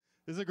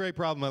This is a great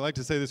problem. I like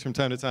to say this from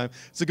time to time.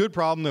 It's a good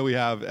problem that we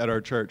have at our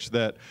church,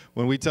 that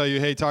when we tell you,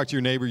 hey, talk to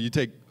your neighbor, you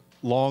take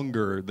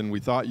longer than we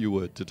thought you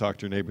would to talk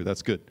to your neighbor.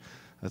 That's good.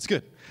 That's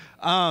good.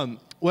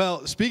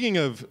 Well, speaking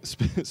of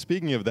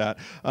that,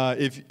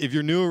 if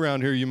you're new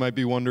around here, you might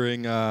be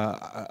wondering,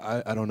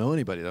 I don't know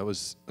anybody. That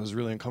was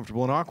really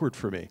uncomfortable and awkward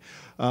for me.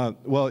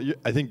 Well,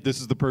 I think this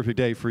is the perfect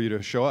day for you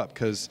to show up,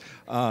 because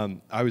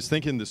I was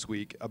thinking this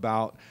week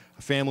about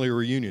family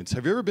reunions.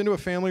 Have you ever been to a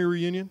family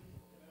reunion?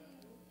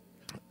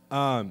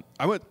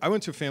 I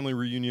went to a family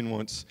reunion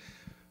once.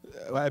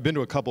 I've been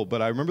to a couple,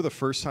 but I remember the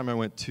first time I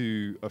went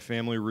to a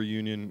family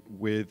reunion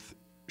with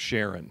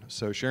Sharon.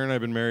 So Sharon and I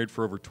have been married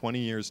for over 20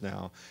 years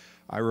now.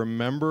 I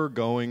remember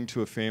going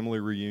to a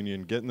family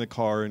reunion, get in the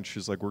car, and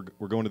she's like,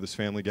 we're going to this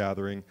family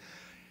gathering.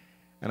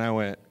 And I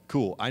went,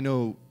 cool, I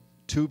know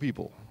 2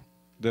 people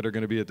that are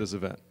going to be at this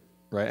event,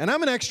 right? And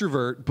I'm an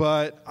extrovert,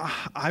 but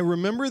I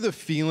remember the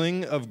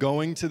feeling of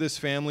going to this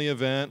family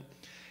event,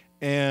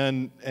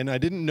 and I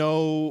didn't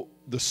know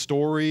the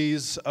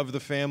stories of the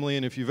family.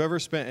 And if you've ever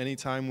spent any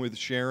time with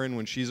Sharon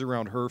when she's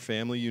around her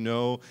family, you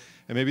know,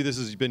 and maybe this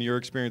has been your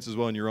experience as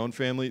well in your own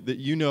family, that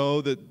you know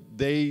that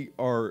they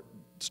are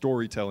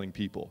storytelling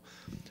people.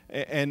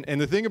 And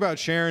the thing about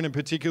Sharon, and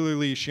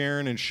particularly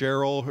Sharon and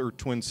Cheryl, her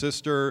twin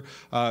sister,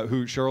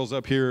 who Cheryl's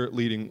up here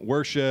leading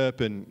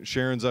worship, and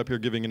Sharon's up here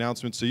giving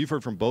announcements. So you've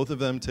heard from both of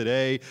them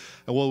today.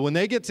 And well, when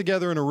they get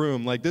together in a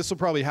room, like this will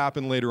probably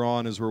happen later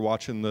on as we're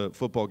watching the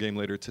football game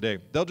later today.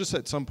 They'll just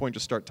at some point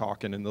just start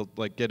talking, and they'll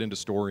like get into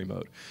story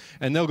mode.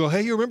 And they'll go,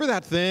 hey, you remember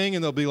that thing?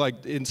 And there'll be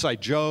like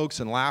inside jokes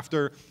and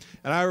laughter.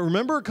 And I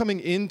remember coming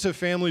into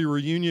family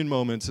reunion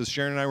moments as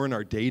Sharon and I were in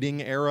our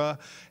dating era,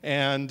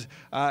 and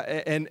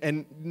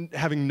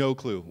having no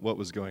clue what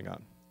was going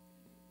on.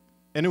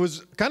 And it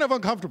was kind of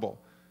uncomfortable.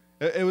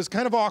 It was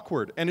kind of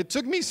awkward. And it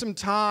took me some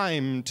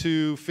time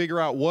to figure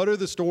out, what are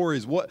the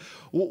stories? What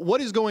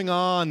is going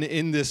on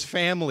in this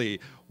family?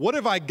 What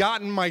have I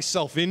gotten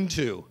myself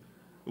into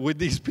with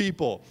these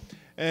people?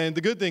 And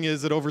the good thing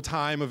is that over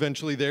time,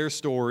 eventually their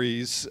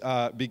stories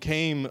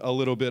became a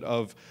little bit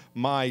of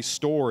my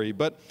story.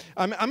 But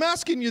I'm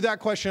asking you that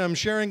question. I'm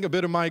sharing a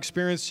bit of my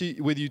experience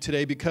with you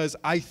today, because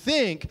I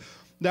think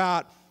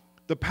that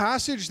the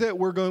passage that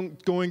we're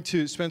going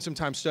to spend some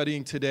time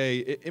studying today,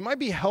 it might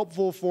be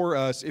helpful for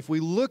us if we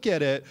look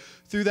at it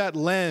through that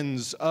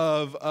lens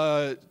of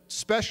a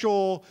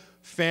special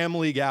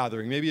family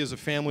gathering, maybe as a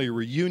family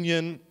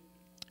reunion.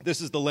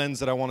 This is the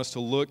lens that I want us to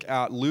look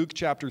at. Luke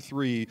chapter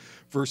 3,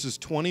 verses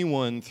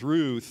 21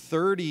 through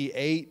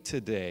 38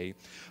 today.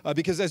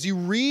 Because as you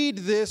read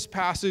this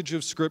passage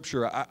of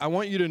Scripture, I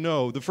want you to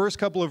know the first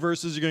couple of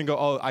verses, you're going to go,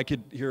 oh, I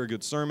could hear a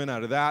good sermon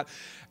out of that.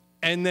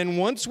 And then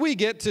once we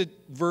get to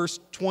verse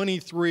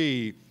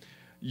 23,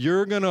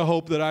 you're going to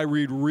hope that I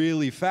read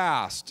really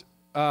fast.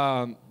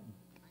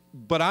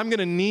 But I'm going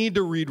to need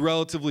to read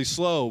relatively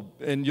slow,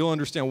 and you'll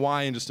understand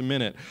why in just a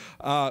minute.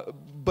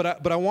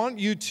 But I want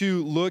you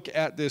to look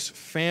at this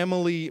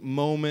family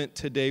moment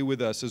today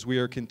with us as we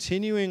are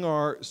continuing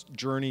our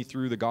journey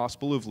through the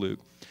Gospel of Luke.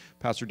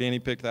 Pastor Danny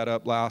picked that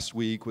up last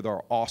week with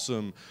our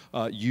awesome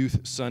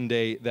Youth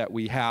Sunday that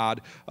we had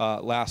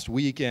last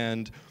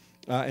weekend.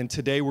 And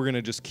today we're going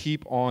to just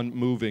keep on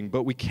moving.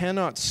 But we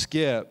cannot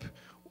skip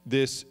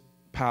this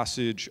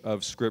passage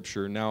of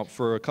Scripture. Now,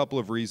 for a couple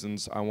of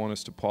reasons, I want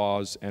us to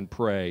pause and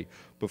pray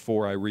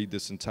before I read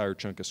this entire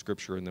chunk of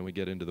Scripture, and then we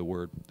get into the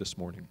Word this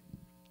morning.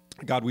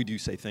 God, we do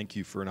say thank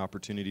you for an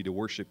opportunity to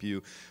worship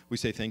you. We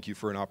say thank you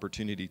for an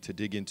opportunity to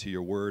dig into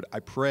your word.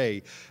 I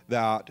pray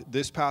that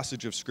this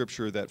passage of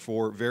Scripture, that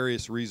for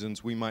various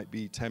reasons we might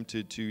be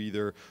tempted to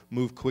either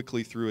move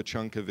quickly through a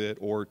chunk of it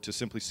or to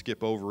simply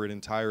skip over it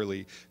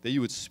entirely, that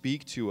you would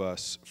speak to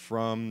us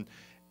from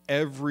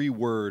every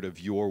word of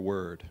your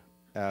word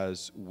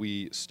as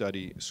we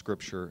study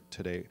Scripture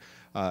today.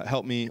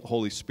 Help me,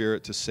 Holy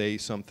Spirit, to say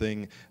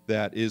something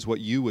that is what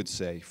you would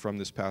say from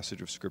this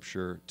passage of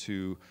Scripture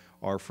to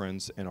our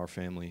friends and our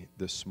family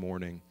this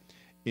morning.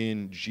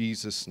 In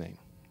Jesus' name.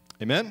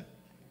 Amen?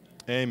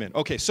 Amen.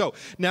 Okay, so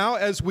now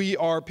as we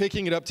are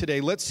picking it up today,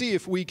 let's see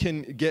if we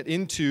can get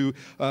into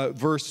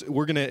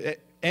we're going to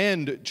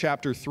end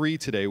chapter 3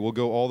 today. We'll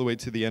go all the way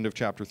to the end of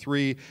chapter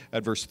 3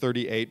 at verse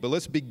 38. But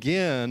let's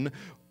begin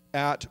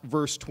at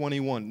verse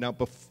 21. Now,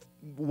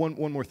 one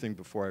more thing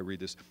before I read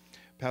this.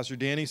 Pastor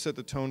Danny set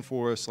the tone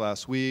for us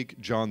last week.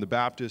 John the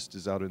Baptist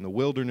is out in the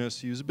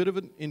wilderness. He was a bit of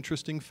an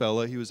interesting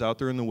fella. He was out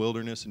there in the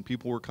wilderness, and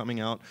people were coming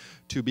out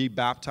to be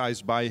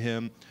baptized by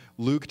him.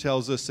 Luke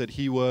tells us that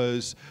he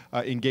was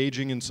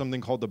engaging in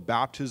something called the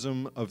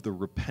baptism of the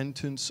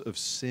repentance of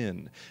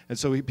sin. And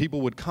so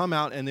people would come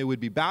out and they would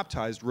be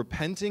baptized,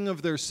 repenting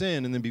of their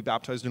sin, and then be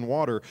baptized in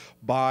water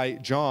by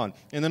John.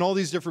 And then all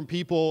these different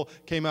people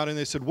came out and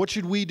they said, what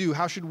should we do?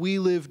 How should we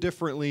live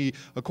differently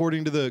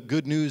according to the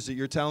good news that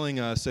you're telling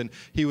us? And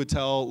he would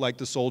tell, like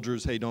the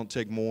soldiers, hey, don't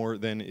take more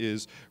than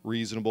is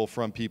reasonable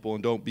from people,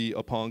 and don't be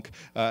a punk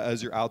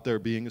as you're out there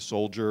being a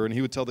soldier. And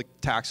he would tell the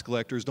tax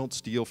collectors, don't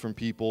steal from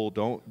people,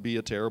 don't don't be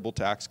a terrible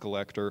tax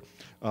collector,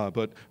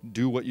 but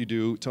do what you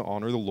do to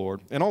honor the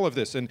Lord, and all of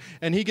this. And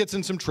he gets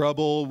in some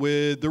trouble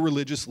with the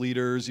religious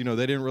leaders. You know,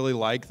 they didn't really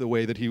like the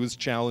way that he was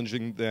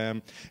challenging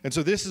them. And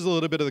so this is a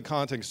little bit of the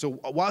context. So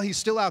while he's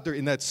still out there,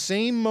 in that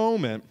same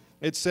moment,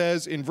 it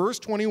says in verse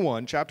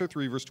 21, chapter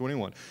 3, verse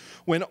 21,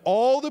 when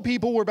all the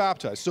people were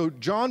baptized. So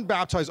John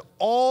baptized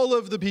all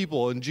of the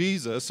people, and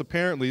Jesus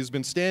apparently has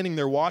been standing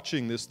there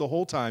watching this the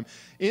whole time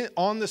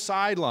on the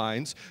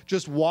sidelines,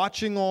 just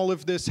watching all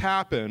of this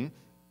happen.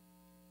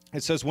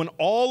 It says, when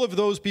all of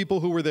those people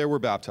who were there were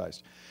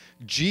baptized,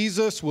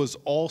 Jesus was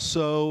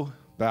also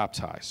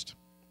baptized.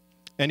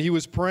 And he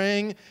was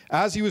praying.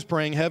 As he was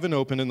praying, heaven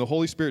opened, and the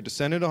Holy Spirit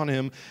descended on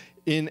him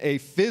in a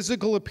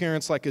physical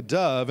appearance like a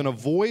dove, and a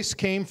voice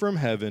came from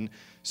heaven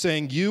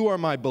saying, "You are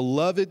my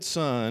beloved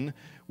Son.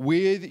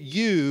 With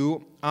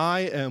you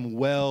I am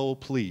well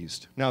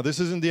pleased." Now, this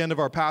isn't the end of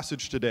our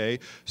passage today,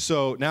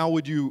 so now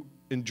would you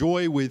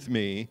enjoy with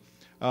me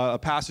a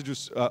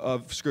passage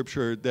of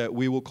Scripture that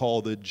we will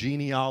call the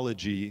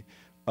genealogy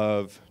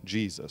of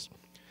Jesus.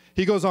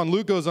 He goes on,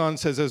 Luke goes on and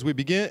says, as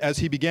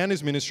he began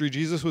his ministry,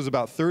 Jesus was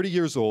about 30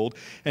 years old,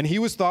 and he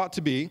was thought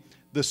to be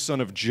the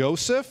son of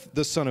Joseph,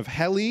 the son of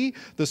Heli,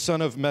 the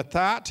son of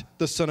Matthat,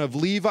 the son of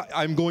Levi.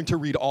 I'm going to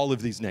read all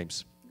of these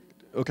names.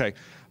 Okay,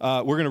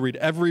 we're going to read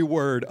every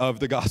word of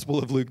the Gospel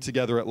of Luke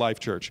together at Life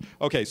Church.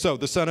 Okay, so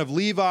the son of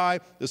Levi,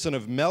 the son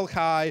of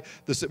Melchi,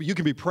 you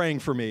can be praying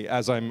for me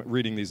as I'm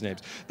reading these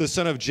names. The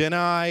son of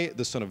Jenai,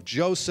 the son of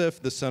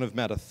Joseph, the son of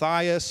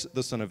Mattathias,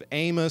 the son of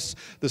Amos,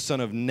 the son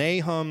of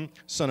Nahum,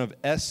 son of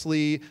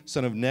Esli,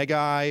 son of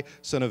Negai,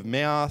 son of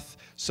Maath,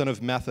 son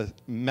of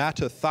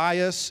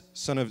Mattathias,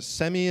 son of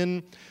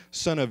Simeon,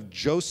 son of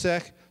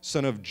Josech,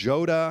 son of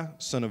Joda,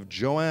 son of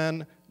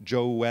Joanan,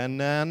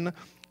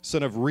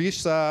 son of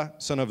Risa,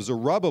 son of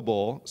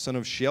Zerubbabel, son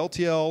of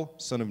Shealtiel,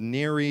 son of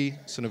Neri,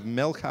 son of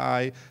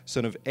Melchi,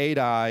 son of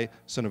Adai,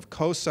 son of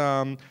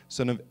Kosam,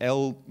 son of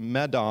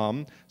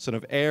El-Medam, son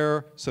of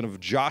Er, son of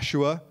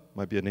Joshua,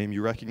 might be a name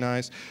you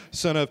recognize,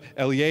 son of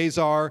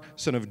Eleazar,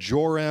 son of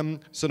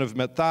Joram, son of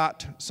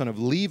Matthat, son of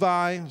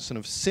Levi, son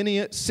of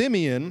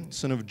Simeon,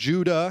 son of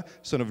Judah,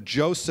 son of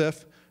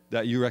Joseph.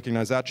 That you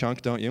recognize that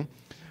chunk, don't you?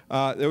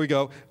 There we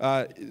go.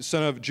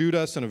 Son of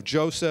Judah, son of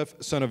Joseph,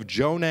 son of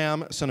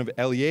Jonam, son of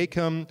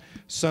Eliakim,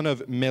 son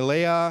of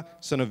Melea,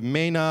 son of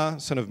Mena,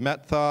 son of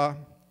Mattatha,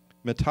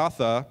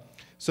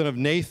 son of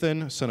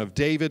Nathan, son of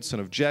David, son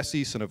of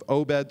Jesse, son of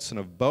Obed, son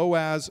of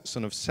Boaz,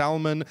 son of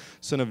Salmon,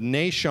 son of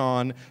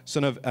Nashon,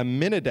 son of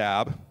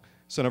Amminadab,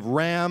 son of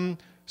Ram,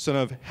 son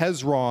of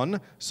Hezron,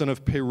 son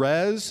of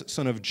Perez,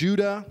 son of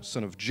Judah,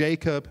 son of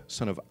Jacob,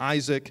 son of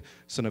Isaac,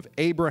 son of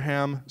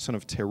Abraham, son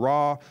of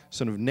Terah,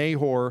 son of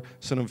Nahor,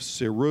 son of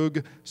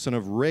Serug, son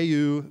of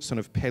Reu, son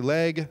of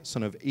Peleg,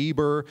 son of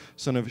Eber,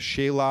 son of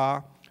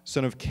Shelah,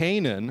 son of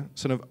Canaan,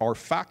 son of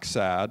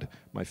Arphaxad,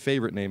 my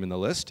favorite name in the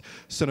list,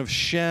 son of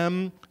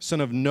Shem,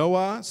 son of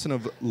Noah, son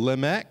of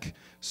Lamech,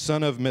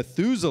 son of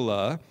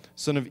Methuselah,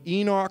 son of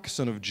Enoch,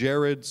 son of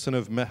Jared, son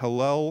of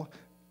Mahalalel,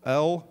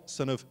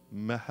 son of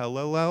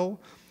Mahalalel,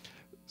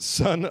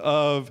 son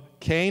of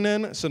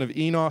Canaan, son of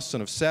Enos, son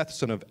of Seth,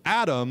 son of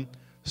Adam,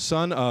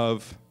 son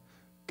of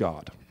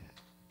God.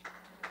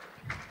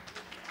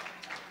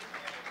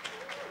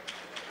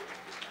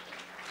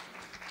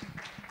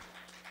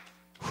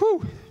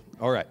 Whew.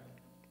 All right.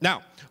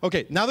 Now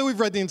that we've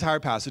read the entire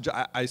passage,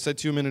 I said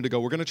to you a minute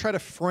ago, we're going to try to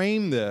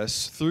frame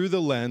this through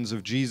the lens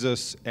of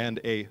Jesus and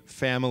a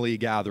family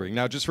gathering.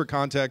 Now, just for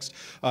context,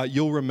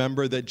 you'll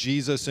remember that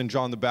Jesus and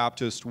John the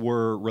Baptist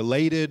were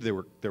related. They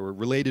were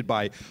related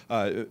by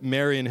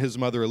Mary and his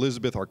mother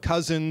Elizabeth are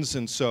cousins,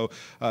 and so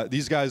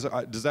these guys,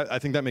 I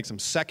think that makes them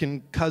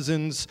second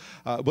cousins,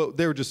 but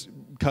they were just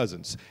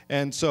cousins.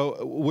 And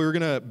so we're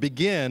going to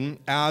begin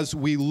as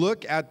we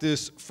look at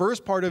this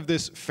first part of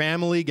this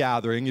family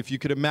gathering. If you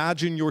could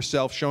imagine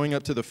yourself showing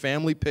up to the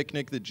family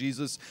picnic that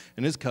Jesus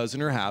and his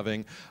cousin are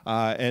having,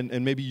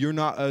 and maybe you're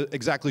not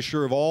exactly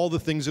sure of all the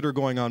things that are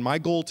going on. My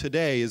goal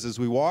today is, as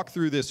we walk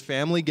through this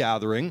family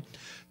gathering,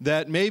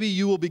 that maybe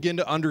you will begin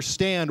to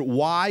understand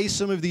why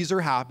some of these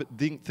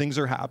things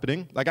are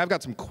happening. Like, I've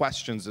got some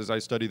questions as I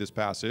study this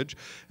passage,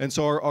 and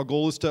so our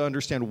goal is to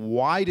understand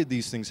why did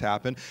these things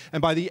happen.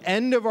 And by the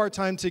end of our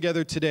time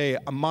together today,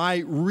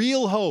 my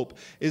real hope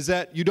is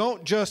that you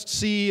don't just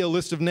see a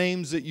list of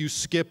names that you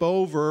skip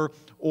over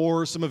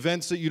or some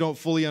events that you don't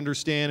fully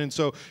understand, and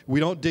so we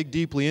don't dig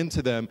deeply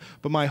into them.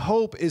 But my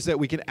hope is that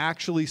we can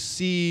actually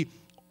see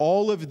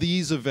all of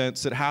these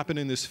events that happen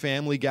in this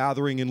family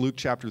gathering in Luke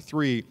chapter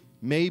 3,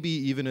 maybe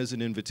even as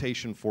an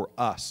invitation for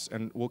us.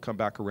 And we'll come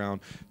back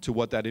around to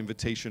what that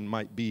invitation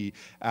might be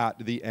at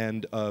the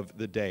end of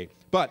the day.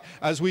 But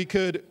as we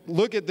could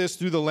look at this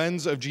through the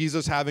lens of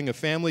Jesus having a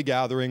family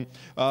gathering,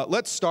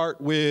 let's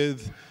start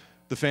with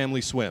the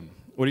family swim.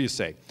 What do you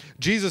say?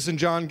 Jesus and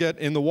John get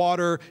in the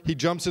water. He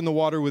jumps in the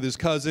water with his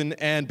cousin,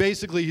 and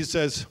basically he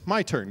says,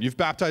 my turn. You've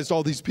baptized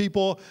all these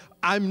people.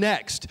 I'm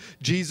next.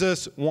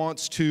 Jesus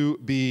wants to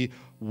be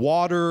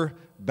water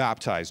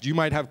baptized. You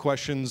might have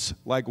questions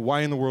like,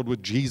 why in the world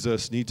would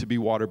Jesus need to be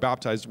water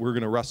baptized? We're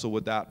going to wrestle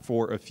with that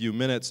for a few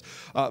minutes.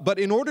 But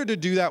in order to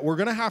do that, we're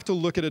going to have to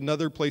look at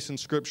another place in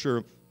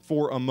Scripture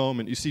for a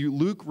moment. You see,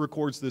 Luke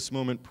records this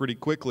moment pretty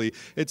quickly.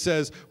 It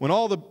says, when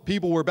all the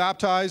people were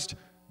baptized,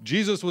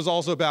 Jesus was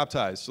also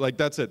baptized. Like,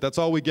 that's it. That's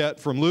all we get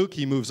from Luke.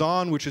 He moves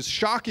on, which is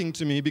shocking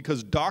to me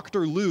because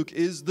Dr. Luke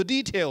is the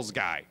details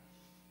guy.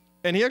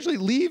 And he actually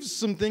leaves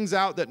some things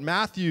out that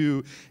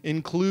Matthew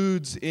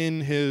includes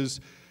in his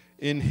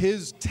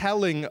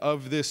telling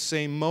of this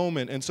same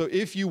moment. And so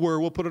if you were,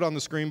 we'll put it on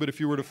the screen, but if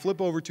you were to flip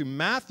over to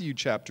Matthew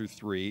chapter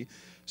 3,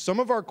 some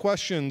of our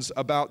questions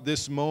about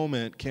this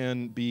moment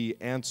can be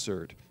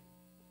answered.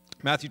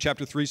 Matthew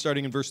chapter 3,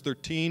 starting in verse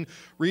 13,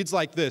 reads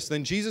like this.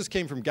 Then Jesus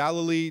came from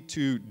Galilee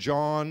to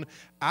John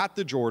at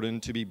the Jordan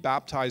to be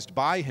baptized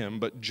by him,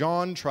 but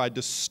John tried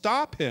to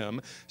stop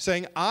him,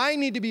 saying, I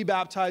need to be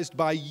baptized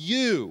by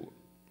you,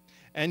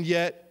 and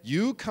yet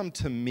you come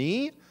to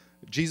me?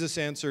 Jesus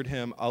answered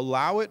him,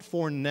 allow it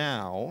for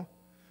now,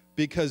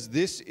 because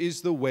this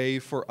is the way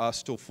for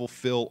us to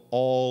fulfill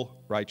all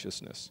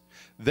righteousness.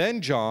 Then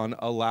John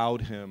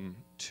allowed him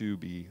to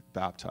be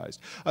baptized.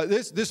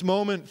 This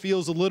moment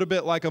feels a little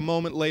bit like a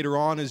moment later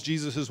on as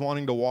Jesus is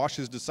wanting to wash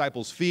his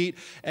disciples' feet,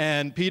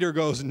 and Peter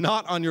goes,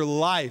 not on your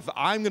life,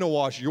 I'm going to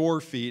wash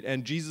your feet.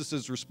 And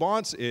Jesus'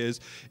 response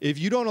is, if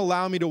you don't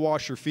allow me to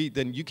wash your feet,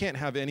 then you can't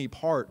have any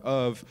part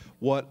of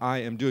what I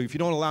am doing. If you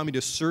don't allow me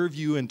to serve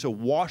you and to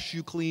wash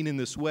you clean in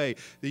this way,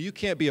 then you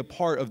can't be a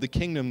part of the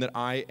kingdom that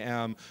I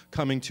am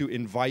coming to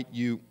invite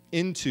you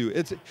into.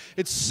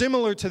 It's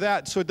similar to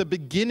that. So at the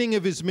beginning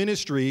of his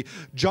ministry,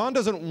 John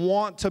doesn't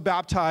want to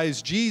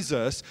baptize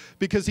Jesus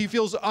because he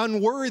feels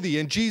unworthy.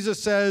 And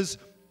Jesus says,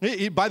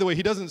 by the way,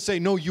 he doesn't say,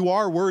 no, you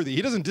are worthy.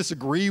 He doesn't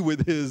disagree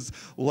with his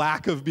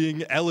lack of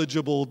being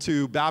eligible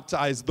to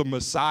baptize the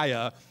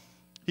Messiah.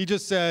 He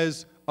just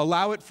says,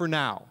 allow it for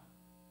now.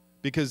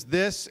 Because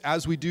this,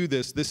 as we do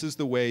this, this is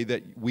the way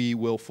that we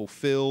will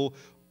fulfill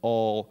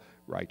all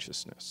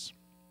righteousness.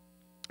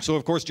 So,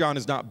 of course, John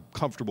is not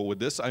comfortable with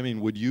this. I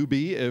mean, would you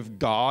be if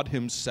God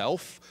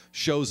himself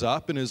shows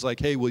up and is like,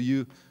 hey, will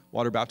you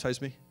water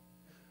baptize me?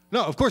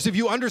 No, of course, if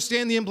you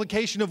understand the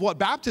implication of what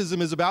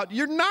baptism is about,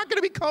 you're not going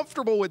to be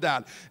comfortable with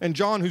that. And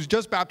John, who's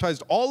just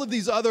baptized all of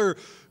these other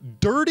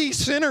dirty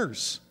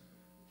sinners,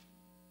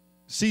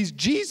 sees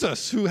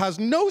Jesus, who has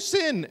no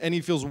sin, and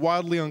he feels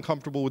wildly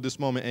uncomfortable with this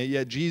moment. And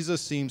yet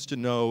Jesus seems to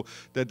know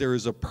that there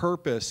is a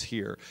purpose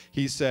here.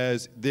 He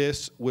says,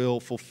 this will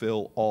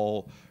fulfill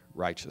all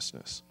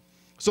righteousness.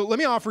 So let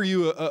me offer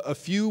you a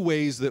few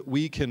ways that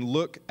we can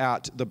look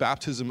at the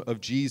baptism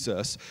of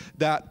Jesus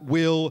that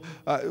will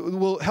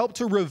help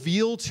to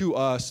reveal to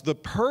us the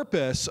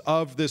purpose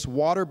of this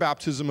water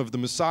baptism of the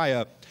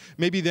Messiah.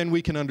 Maybe then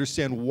we can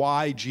understand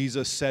why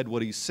Jesus said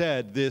what he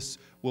said. This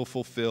will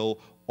fulfill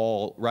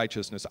all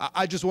righteousness.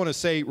 I just want to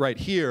say right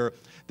here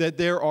that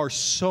there are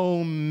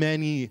so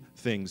many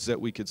things that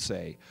we could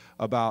say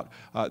about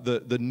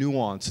the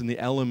nuance and the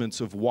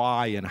elements of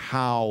why and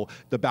how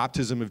the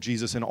baptism of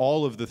Jesus and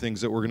all of the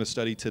things that we're going to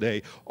study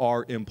today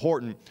are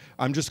important.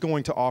 I'm just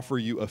going to offer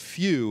you a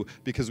few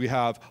because we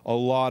have a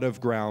lot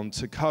of ground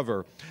to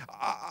cover.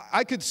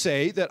 I could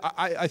say that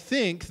I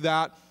think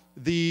that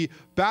the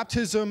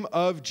baptism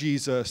of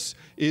Jesus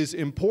is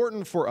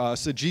important for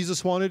us, that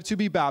Jesus wanted to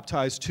be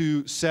baptized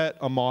to set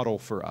a model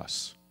for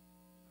us.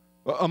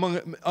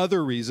 Among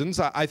other reasons,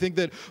 I think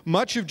that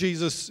much of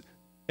Jesus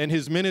and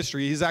his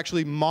ministry, he's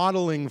actually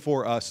modeling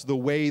for us the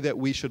way that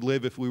we should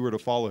live if we were to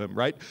follow him,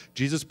 right?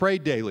 Jesus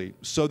prayed daily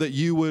so that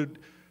you would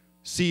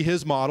see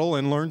his model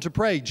and learn to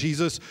pray.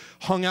 Jesus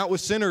hung out with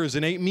sinners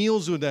and ate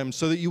meals with them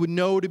so that you would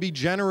know to be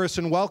generous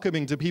and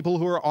welcoming to people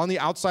who are on the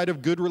outside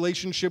of good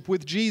relationship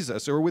with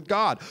Jesus or with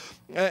God.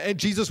 And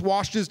Jesus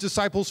washed his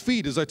disciples'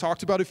 feet, as I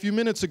talked about a few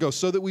minutes ago,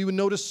 so that we would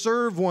know to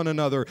serve one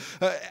another,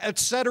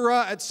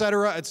 etc.,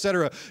 etc.,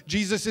 etc.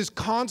 Jesus is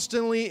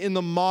constantly in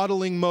the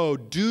modeling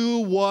mode. Do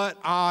what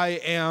I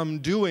am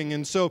doing.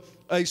 And so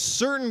a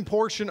certain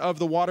portion of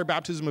the water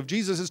baptism of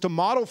Jesus is to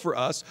model for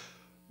us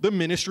the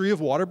ministry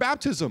of water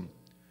baptism.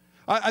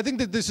 I think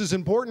that this is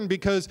important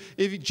because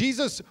if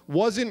Jesus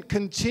wasn't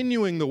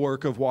continuing the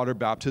work of water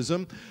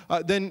baptism,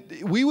 then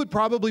we would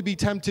probably be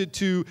tempted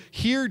to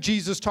hear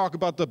Jesus talk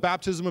about the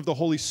baptism of the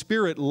Holy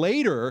Spirit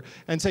later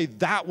and say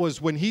that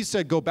was when he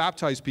said, go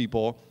baptize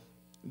people.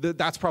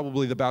 That's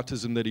probably the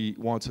baptism that he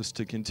wants us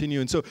to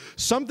continue. And so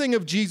something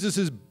of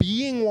Jesus'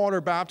 being water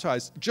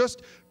baptized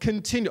just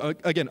continue,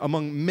 again,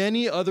 among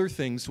many other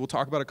things, we'll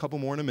talk about a couple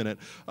more in a minute,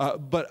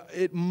 but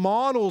it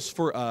models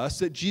for us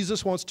that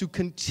Jesus wants to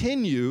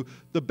continue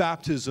the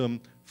baptism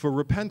for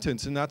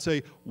repentance, and that's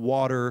a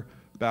water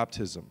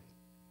baptism.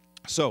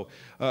 So,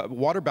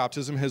 water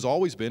baptism has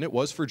always been, it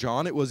was for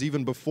John, it was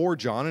even before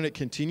John, and it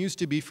continues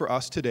to be for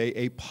us today,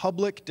 a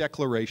public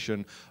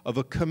declaration of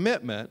a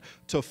commitment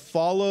to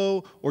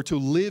follow or to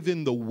live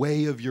in the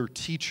way of your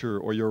teacher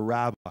or your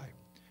rabbi.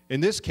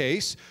 In this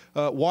case,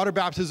 water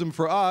baptism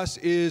for us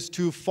is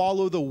to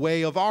follow the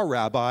way of our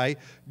rabbi,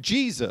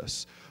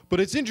 Jesus. But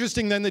it's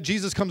interesting then that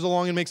Jesus comes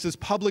along and makes this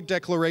public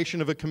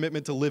declaration of a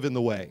commitment to live in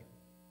the way,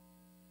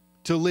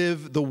 to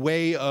live the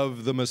way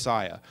of the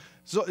Messiah.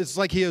 So it's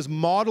like he is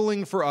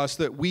modeling for us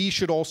that we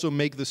should also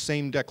make the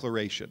same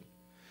declaration,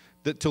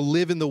 that to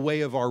live in the way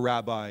of our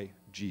Rabbi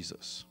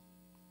Jesus.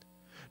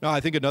 Now,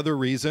 I think another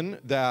reason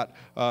that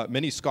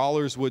many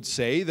scholars would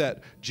say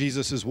that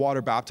Jesus is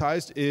water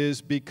baptized is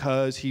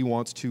because he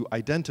wants to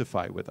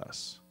identify with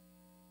us.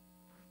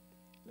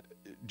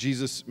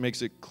 Jesus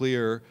makes it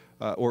clear,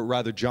 or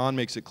rather John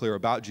makes it clear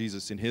about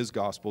Jesus in his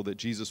gospel that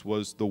Jesus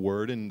was the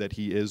Word and that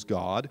he is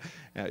God.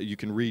 You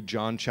can read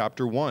John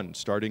chapter 1,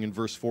 starting in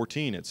verse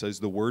 14. It says,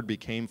 "The Word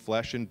became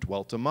flesh and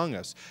dwelt among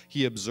us.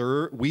 We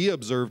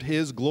observed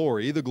his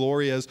glory, the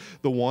glory as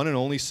the one and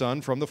only Son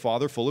from the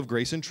Father, full of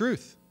grace and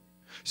truth."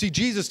 See,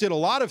 Jesus did a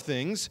lot of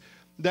things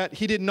that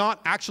he did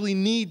not actually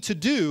need to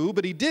do,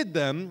 but he did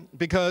them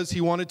because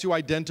he wanted to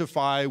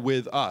identify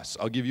with us.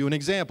 I'll give you an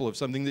example of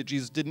something that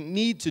Jesus didn't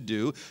need to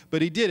do,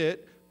 but he did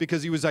it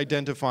because he was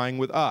identifying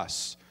with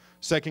us.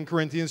 2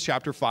 Corinthians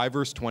chapter 5,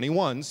 verse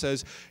 21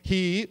 says,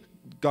 "He,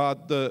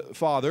 God the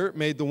Father,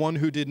 made the one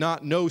who did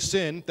not know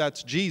sin,"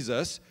 that's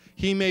Jesus,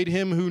 "he made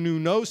him who knew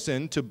no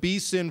sin to be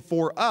sin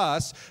for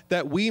us,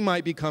 that we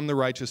might become the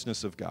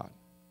righteousness of God."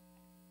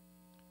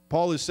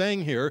 Paul is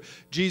saying here,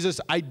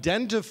 Jesus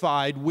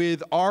identified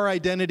with our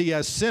identity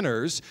as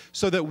sinners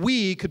so that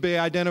we could be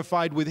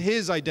identified with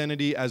his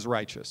identity as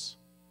righteous.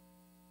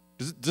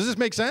 Does this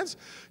make sense?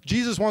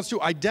 Jesus wants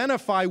to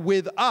identify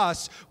with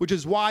us, which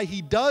is why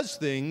he does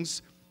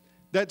things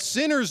that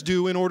sinners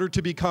do in order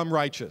to become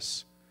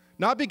righteous.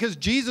 Not because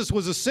Jesus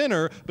was a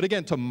sinner, but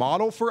again, to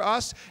model for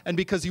us, and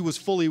because he was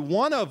fully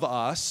one of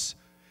us,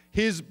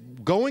 his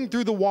going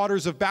through the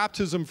waters of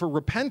baptism for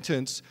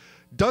repentance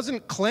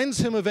doesn't cleanse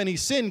him of any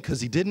sin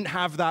because he didn't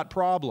have that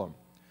problem.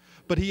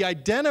 But he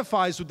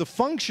identifies with the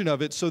function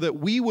of it so that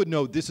we would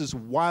know this is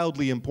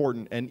wildly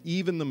important. And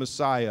even the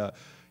Messiah,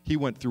 he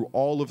went through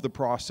all of the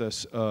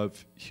process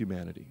of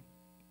humanity.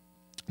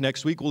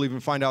 Next week, we'll even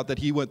find out that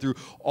he went through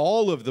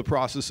all of the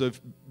process of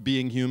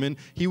being human.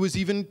 He was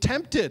even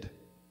tempted.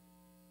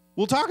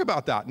 We'll talk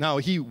about that. Now,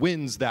 he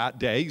wins that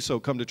day, so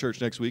come to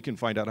church next week and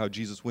find out how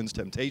Jesus wins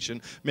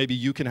temptation. Maybe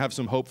you can have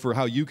some hope for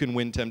how you can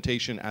win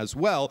temptation as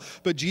well.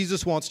 But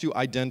Jesus wants to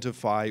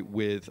identify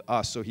with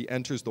us. So he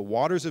enters the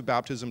waters of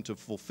baptism to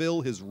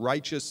fulfill his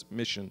righteous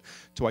mission,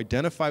 to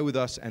identify with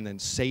us and then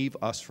save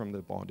us from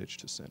the bondage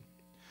to sin.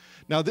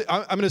 Now,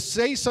 I'm going to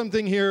say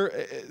something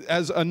here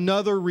as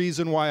another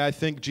reason why I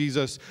think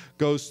Jesus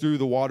goes through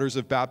the waters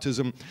of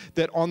baptism,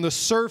 that on the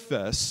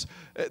surface,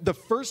 the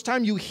first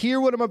time you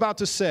hear what I'm about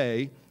to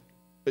say,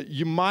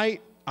 I'm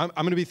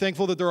going to be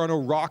thankful that there are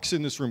no rocks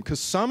in this room, because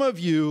some of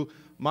you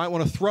might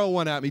want to throw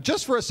one at me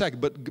just for a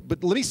second,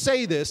 but let me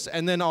say this,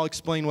 and then I'll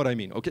explain what I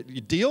mean. Okay,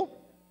 deal?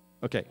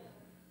 Okay,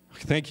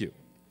 thank you.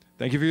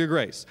 Thank you for your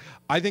grace.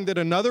 I think that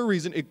another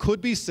reason it could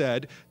be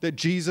said that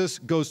Jesus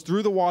goes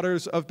through the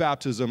waters of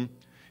baptism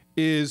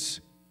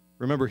is,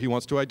 remember, he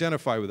wants to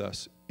identify with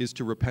us, is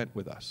to repent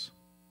with us.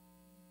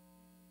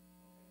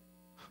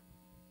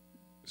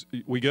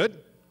 We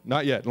good?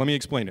 Not yet. Let me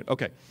explain it.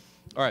 Okay.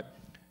 All right.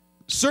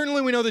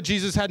 Certainly we know that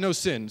Jesus had no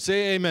sin.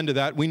 Say amen to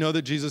that. We know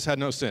that Jesus had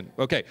no sin.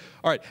 Okay.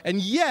 All right. And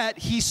yet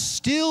he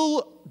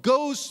still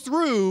goes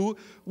through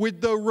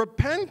with the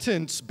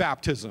repentance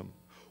baptism.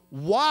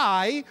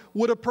 Why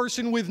would a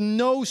person with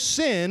no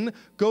sin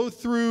go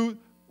through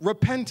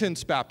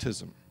repentance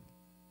baptism?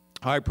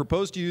 I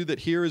propose to you that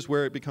here is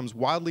where it becomes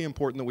wildly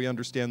important that we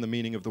understand the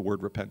meaning of the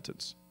word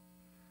repentance.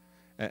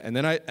 And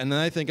then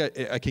I think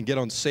I can get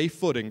on safe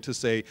footing to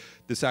say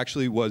this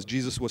actually was,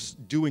 Jesus was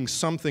doing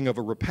something of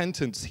a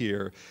repentance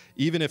here,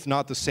 even if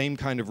not the same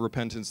kind of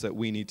repentance that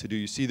we need to do.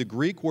 You see, the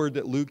Greek word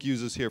that Luke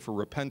uses here for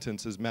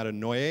repentance is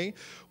metanoia,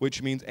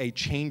 which means a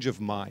change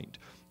of mind.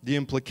 The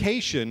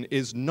implication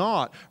is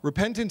not,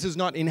 repentance is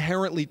not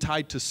inherently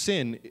tied to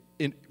sin.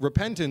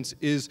 Repentance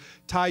is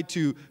tied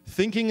to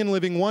thinking and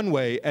living one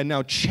way and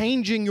now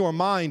changing your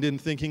mind and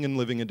thinking and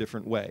living a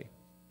different way.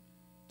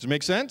 Does it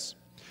make sense?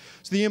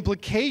 So the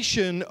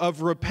implication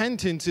of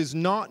repentance is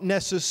not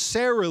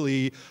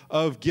necessarily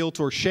of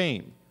guilt or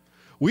shame.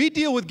 We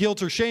deal with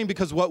guilt or shame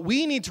because what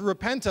we need to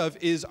repent of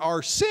is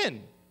our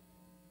sin.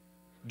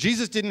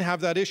 Jesus didn't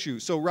have that issue.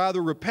 So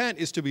rather, repent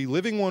is to be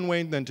living one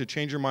way than to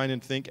change your mind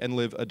and think and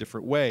live a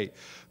different way.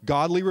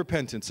 Godly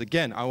repentance.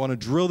 Again, I want to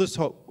drill this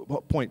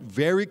point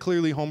very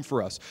clearly home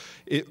for us.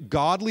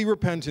 Godly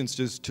repentance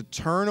is to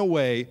turn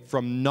away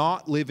from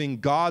not living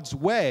God's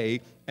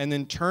way and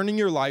then turning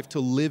your life to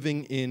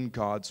living in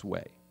God's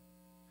way.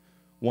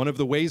 One of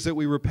the ways that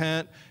we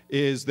repent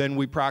is then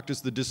we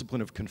practice the discipline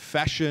of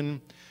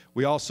confession.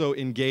 We also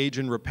engage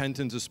in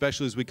repentance,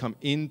 especially as we come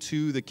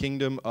into the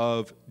kingdom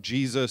of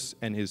Jesus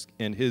and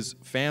his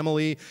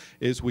family,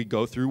 is we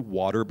go through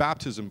water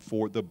baptism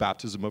for the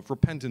baptism of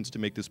repentance to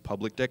make this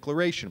public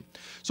declaration.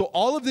 So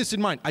all of this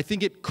in mind, I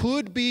think it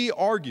could be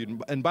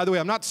argued, and by the way,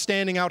 I'm not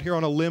standing out here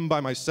on a limb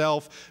by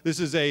myself. This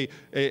is a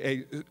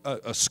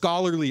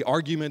scholarly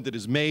argument that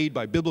is made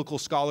by biblical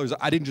scholars.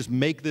 I didn't just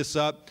make this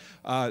up.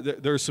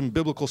 There are some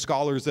biblical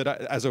scholars that,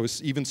 as I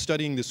was even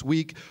studying this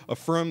week,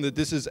 affirm that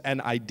this is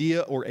an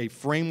idea or a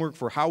framework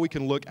for how we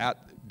can look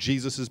at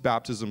Jesus'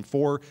 baptism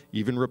for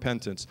even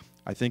repentance.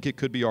 I think it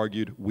could be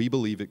argued, we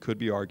believe it could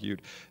be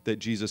argued, that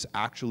Jesus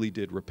actually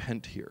did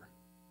repent here.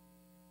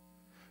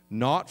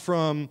 Not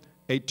from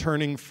a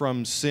turning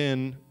from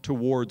sin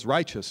towards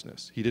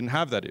righteousness. He didn't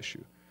have that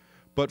issue.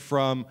 But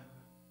from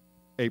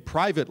a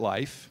private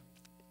life,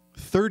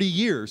 30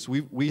 years,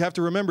 we have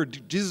to remember,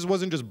 Jesus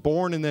wasn't just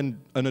born and then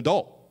an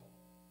adult.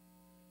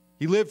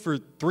 He lived for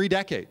 3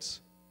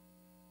 decades.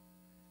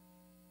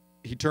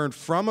 He turned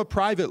from a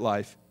private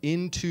life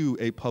into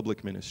a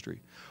public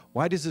ministry.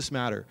 Why does this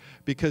matter?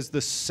 Because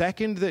the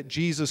second that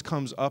Jesus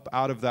comes up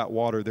out of that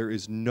water, there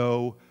is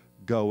no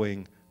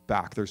going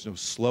back. There's no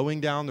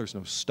slowing down. There's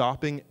no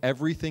stopping.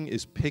 Everything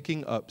is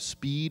picking up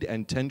speed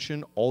and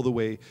tension all the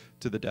way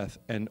to the death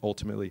and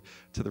ultimately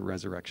to the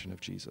resurrection of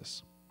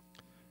Jesus.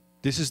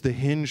 This is the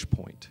hinge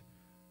point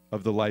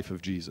of the life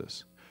of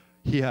Jesus.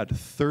 He had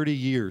 30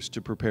 years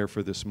to prepare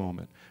for this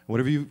moment.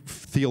 Whatever you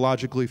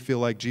theologically feel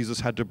like Jesus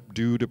had to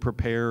do to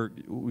prepare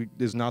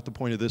is not the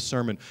point of this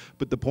sermon,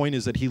 but the point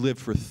is that he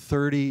lived for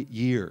 30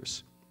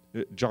 years.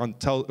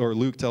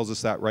 Luke tells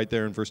us that right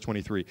there in verse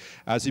 23.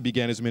 As he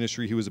began his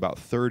ministry, he was about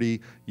 30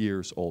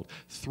 years old.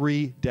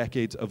 3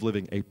 decades of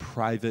living a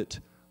private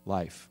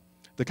life.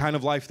 The kind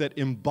of life that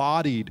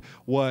embodied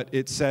what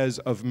it says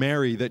of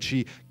Mary, that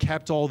she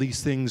kept all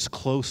these things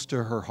close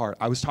to her heart.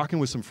 I was talking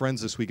with some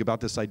friends this week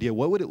about this idea.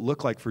 What would it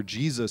look like for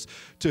Jesus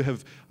to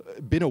have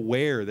been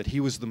aware that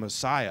he was the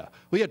Messiah?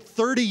 Well, he had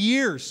 30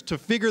 years to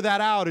figure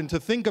that out and to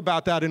think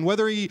about that, and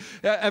whether he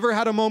ever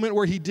had a moment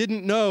where he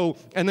didn't know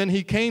and then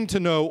he came to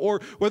know,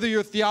 or whether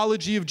your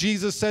theology of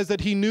Jesus says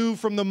that he knew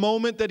from the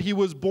moment that he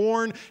was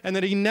born and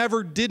that he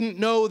never didn't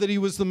know that he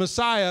was the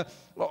Messiah.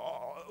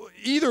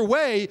 Either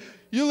way,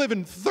 you live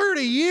in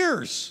 30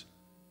 years,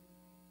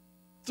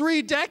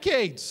 3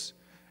 decades.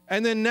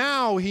 And then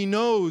now he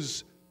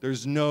knows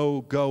there's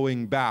no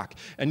going back.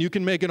 And you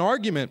can make an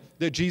argument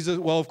that Jesus,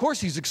 well, of course,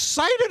 he's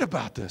excited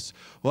about this.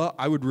 Well,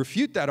 I would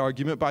refute that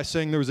argument by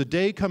saying there was a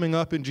day coming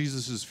up in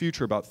Jesus'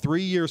 future, about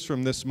 3 years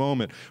from this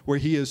moment, where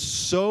he is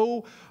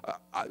so,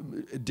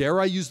 dare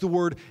I use the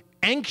word,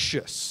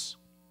 anxious,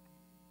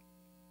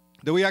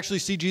 that we actually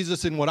see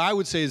Jesus in what I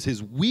would say is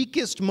his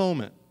weakest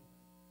moment,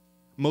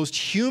 most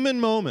human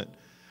moment,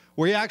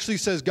 where he actually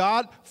says,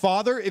 God,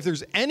 Father, if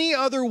there's any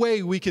other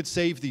way we could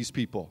save these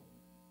people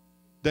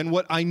than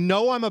what I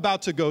know I'm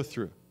about to go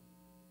through,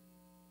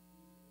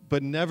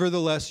 but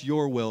nevertheless,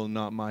 your will,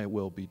 not my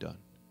will, be done.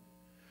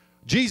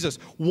 Jesus,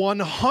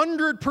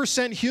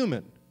 100%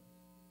 human,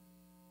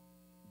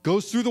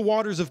 goes through the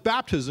waters of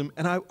baptism,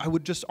 and I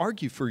would just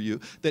argue for you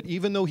that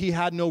even though he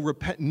had no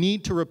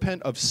need to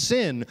repent of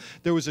sin,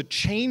 there was a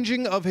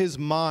changing of his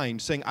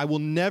mind, saying, I will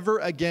never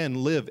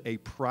again live a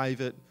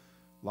private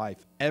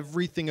life.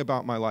 Everything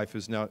about my life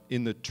is now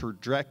in the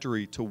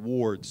trajectory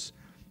towards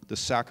the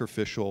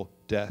sacrificial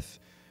death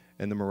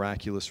and the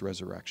miraculous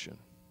resurrection.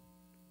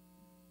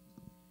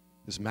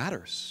 This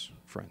matters,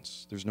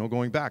 friends. There's no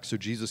going back. So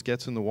Jesus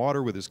gets in the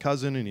water with his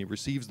cousin, and he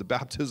receives the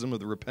baptism of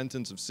the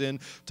repentance of sin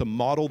to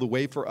model the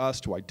way for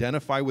us to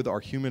identify with our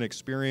human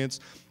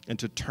experience and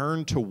to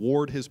turn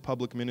toward his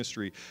public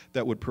ministry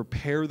that would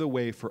prepare the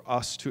way for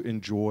us to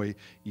enjoy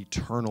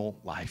eternal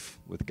life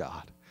with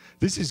God.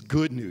 This is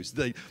good news.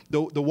 The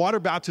water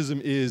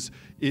baptism is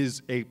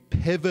a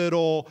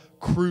pivotal,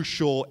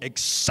 crucial,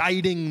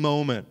 exciting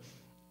moment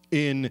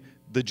in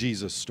the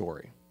Jesus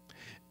story.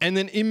 And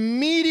then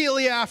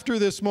immediately after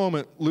this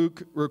moment,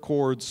 Luke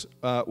records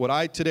what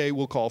I today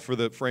will call, for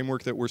the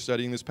framework that we're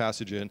studying this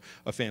passage in,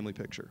 a family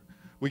picture.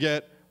 We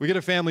get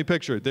a family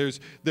picture.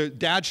 The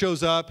dad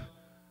shows up,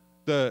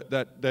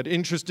 that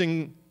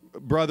interesting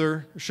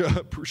brother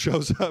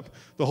shows up,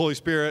 the Holy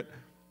Spirit,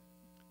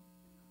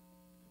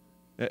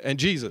 and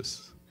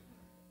Jesus.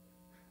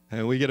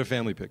 And we get a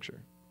family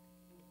picture.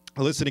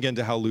 Listen again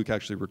to how Luke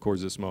actually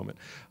records this moment.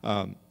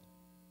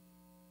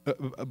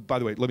 By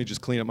the way, let me just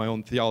clean up my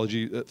own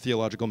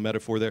theological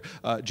metaphor there.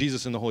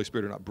 Jesus and the Holy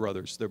Spirit are not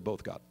brothers. They're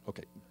both God.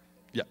 Okay.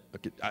 Yeah.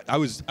 Okay. I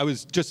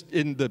was just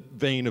in the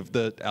vein of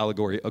the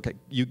allegory. Okay.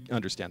 You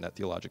understand that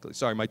theologically.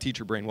 Sorry, my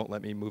teacher brain won't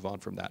let me move on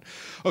from that.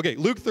 Okay.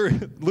 Luke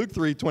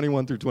 3,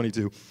 21 through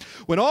 22.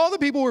 When all the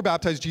people were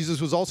baptized,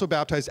 Jesus was also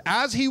baptized.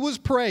 As he was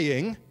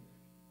praying,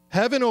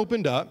 heaven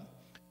opened up,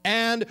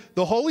 and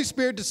the Holy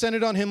Spirit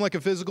descended on him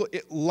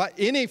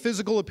in a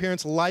physical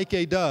appearance like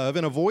a dove,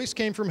 and a voice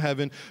came from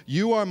heaven,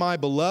 "You are my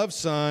beloved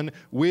Son,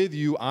 with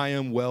you I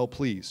am well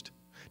pleased."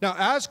 Now,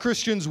 as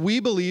Christians, we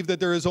believe that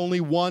there is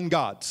only one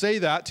God. Say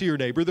that to your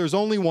neighbor. There's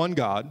only one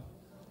God.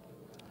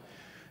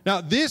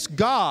 Now, this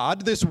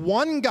God, this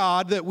one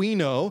God that we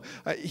know,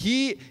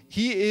 he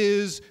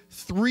is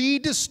three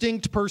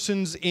distinct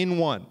persons in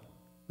one.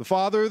 The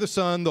Father, the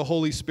Son, the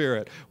Holy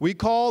Spirit. We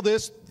call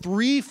this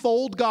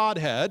threefold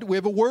Godhead. We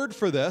have a word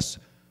for this,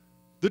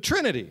 the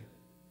Trinity,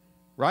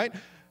 right?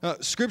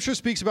 Scripture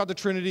speaks about the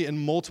Trinity in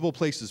multiple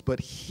places, but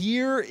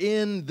here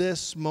in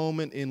this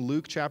moment in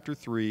Luke chapter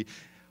 3,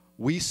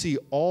 we see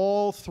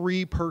all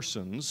three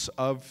persons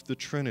of the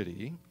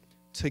Trinity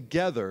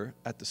together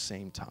at the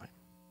same time.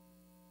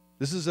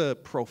 This is a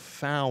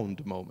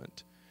profound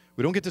moment.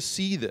 We don't get to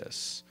see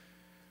this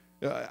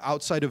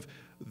outside of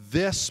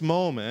this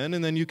moment,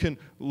 and then you can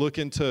look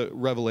into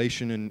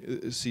Revelation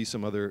and see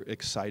some other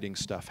exciting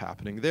stuff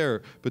happening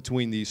there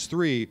between these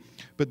three.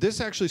 But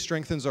this actually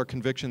strengthens our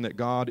conviction that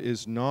God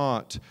is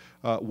not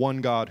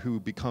one God who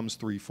becomes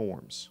three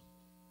forms.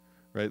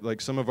 Right,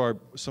 like some of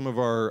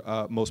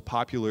our most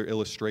popular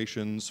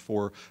illustrations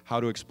for how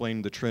to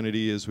explain the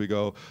Trinity is we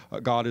go,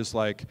 God is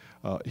like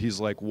he's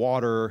like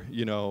water,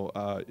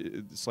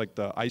 it's like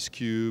the ice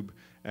cube,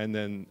 and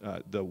then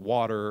the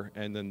water,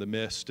 and then the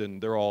mist,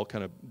 and they're all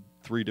kind of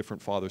three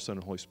different Father, Son,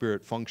 and Holy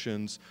Spirit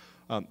functions.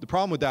 The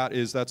problem with that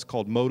is that's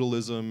called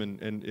modalism,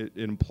 and it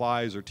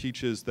implies or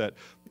teaches that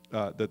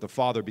the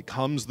Father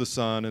becomes the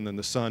Son, and then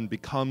the Son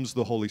becomes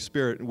the Holy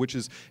Spirit, which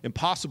is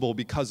impossible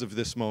because of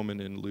this moment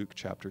in Luke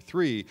chapter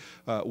 3,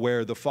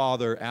 where the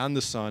Father and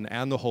the Son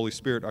and the Holy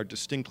Spirit are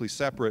distinctly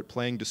separate,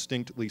 playing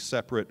distinctly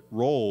separate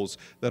roles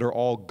that are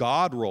all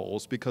God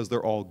roles because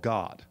they're all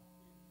God.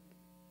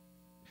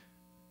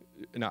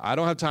 Now, I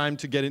don't have time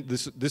to get in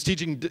this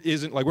teaching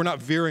isn't like, we're not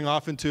veering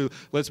off into,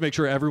 let's make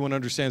sure everyone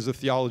understands the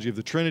theology of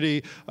the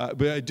Trinity,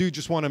 but I do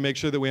just want to make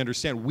sure that we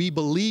understand. We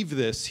believe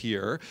this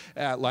here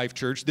at Life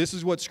Church. This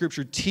is what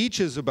Scripture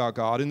teaches about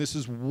God, and this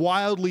is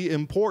wildly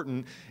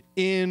important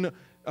in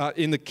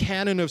the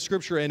canon of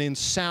Scripture and in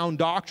sound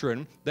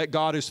doctrine, that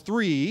God is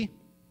three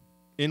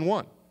in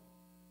one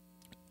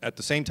at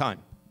the same time.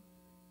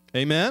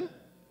 Amen?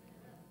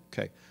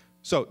 Okay.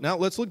 So now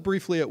let's look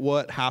briefly at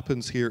what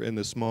happens here in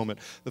this moment.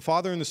 The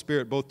Father and the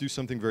Spirit both do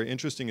something very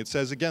interesting. It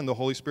says, again, the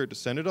Holy Spirit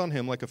descended on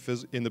him like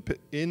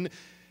in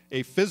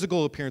a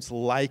physical appearance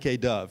like a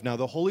dove. Now,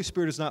 the Holy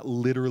Spirit is not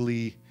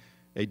literally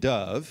a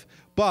dove,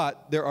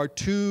 but there are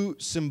two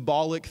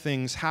symbolic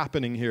things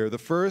happening here. The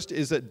first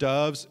is that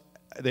doves,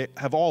 they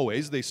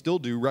still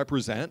do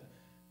represent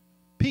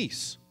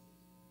peace.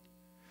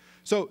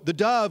 So the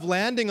dove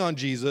landing on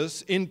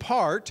Jesus, in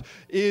part,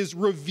 is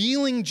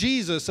revealing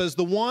Jesus as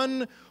the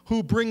one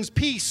who brings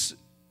peace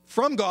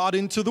from God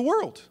into the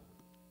world.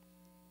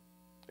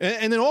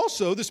 And then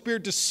also, the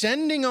Spirit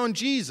descending on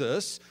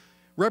Jesus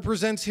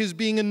represents his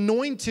being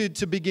anointed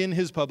to begin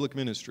his public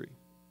ministry.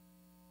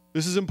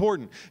 This is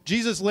important.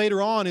 Jesus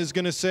later on is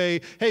going to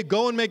say, hey,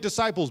 go and make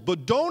disciples,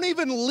 but don't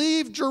even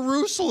leave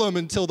Jerusalem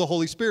until the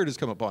Holy Spirit has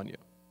come upon you.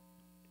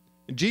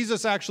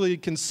 Jesus actually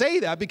can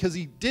say that because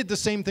he did the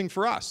same thing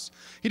for us.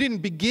 He didn't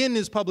begin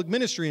his public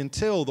ministry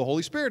until the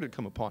Holy Spirit had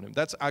come upon him.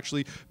 That's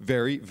actually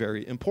very,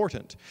 very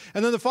important.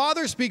 And then the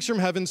Father speaks from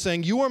heaven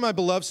saying, you are my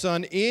beloved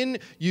Son, in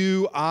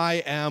you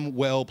I am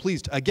well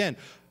pleased. Again,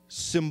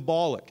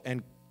 symbolic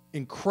and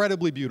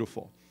incredibly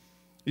beautiful.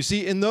 You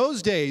see, in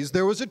those days,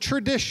 there was a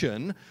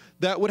tradition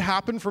that would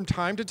happen from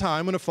time to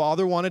time when a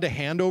father wanted to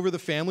hand over the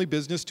family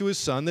business to his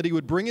son, that he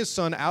would bring his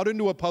son out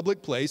into a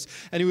public place,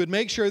 and he would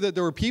make sure that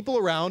there were people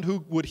around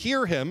who would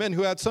hear him and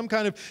who had some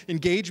kind of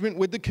engagement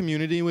with the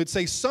community and would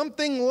say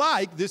something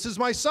like, this is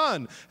my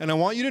son, and I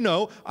want you to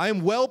know I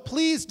am well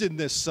pleased in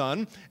this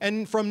son,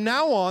 and from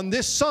now on,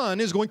 this son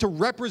is going to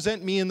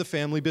represent me in the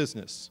family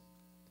business.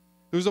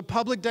 There was a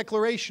public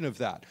declaration of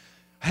that,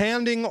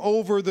 handing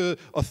over the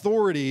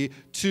authority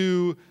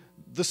to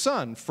the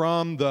Son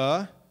from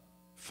the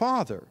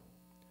Father.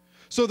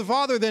 So the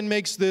Father then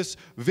makes this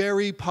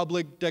very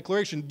public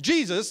declaration.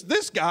 Jesus,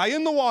 this guy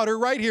in the water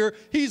right here,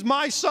 he's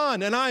my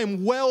son, and I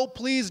am well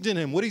pleased in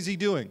him. What is he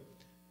doing?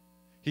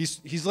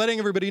 He's letting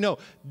everybody know,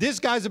 this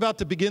guy's about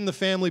to begin the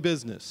family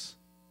business.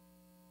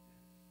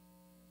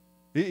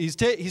 He's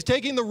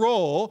taking the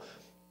role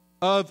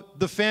of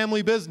the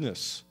family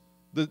business.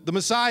 The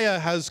Messiah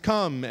has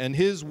come, and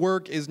his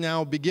work is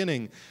now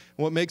beginning.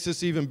 What makes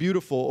this even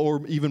beautiful,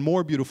 or even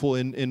more beautiful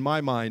in my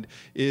mind,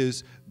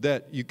 is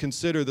that you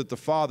consider that the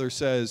Father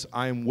says,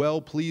 I am well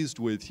pleased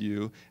with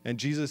you, and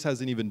Jesus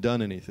hasn't even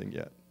done anything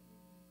yet.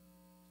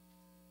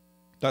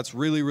 That's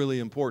really, really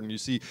important. You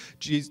see,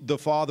 the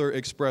Father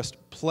expressed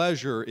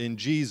pleasure in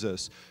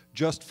Jesus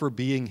just for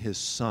being his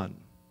son.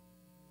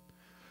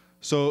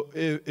 So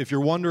if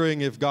you're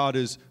wondering if God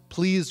is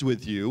pleased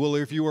with you, well,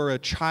 if you are a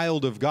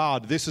child of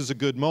God, this is a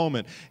good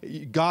moment.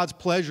 God's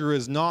pleasure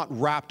is not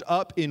wrapped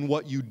up in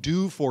what you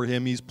do for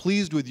him. He's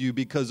pleased with you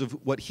because of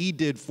what he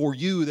did for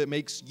you that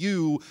makes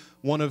you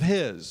one of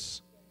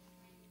his.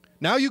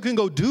 Now you can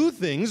go do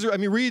things. I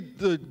mean,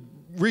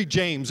 read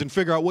James and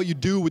figure out what you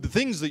do with the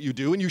things that you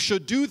do, and you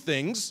should do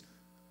things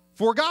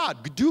for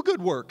God. Do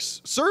good works.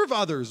 Serve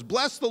others.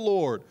 Bless the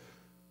Lord.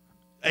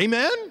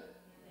 Amen?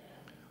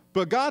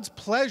 But God's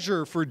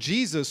pleasure for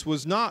Jesus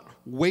was not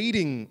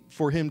waiting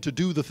for him to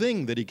do the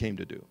thing that he came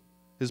to do.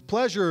 His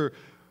pleasure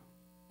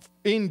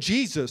in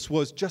Jesus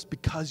was just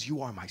because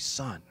you are my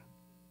son.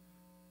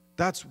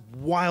 That's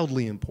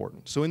wildly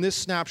important. So in this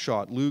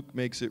snapshot, Luke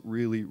makes it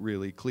really,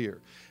 really clear.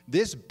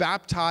 This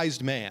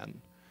baptized man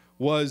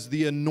was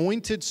the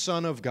anointed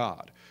Son of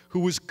God who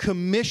was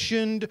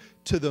commissioned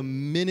to the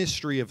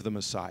ministry of the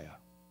Messiah.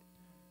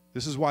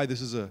 This is why this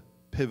is a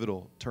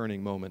pivotal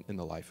turning moment in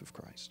the life of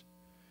Christ.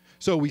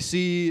 So we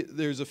see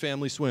there's a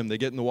family swim. They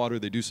get in the water.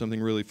 They do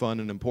something really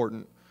fun and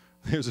important.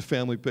 There's a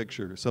family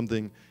picture.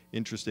 Something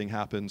interesting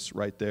happens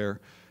right there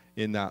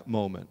in that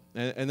moment.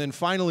 And then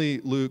finally,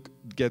 Luke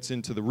gets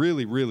into the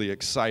really, really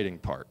exciting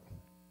part.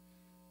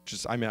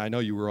 I know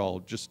you were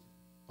all just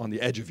on the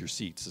edge of your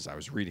seats as I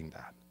was reading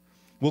that.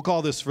 We'll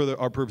call this, for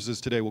our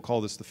purposes today, we'll call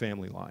this the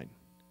family line.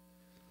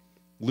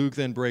 Luke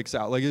then breaks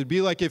out. Like, it'd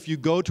be like if you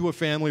go to a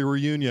family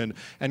reunion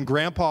and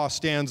Grandpa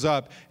stands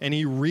up and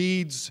he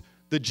reads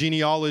the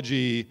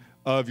genealogy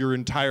of your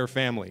entire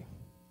family.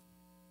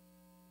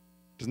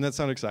 Doesn't that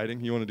sound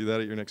exciting? You want to do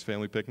that at your next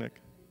family picnic,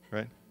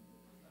 right?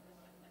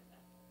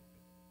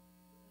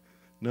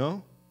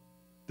 No?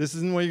 This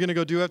isn't what you're going to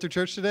go do after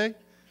church today?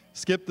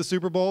 Skip the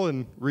Super Bowl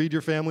and read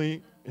your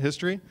family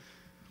history?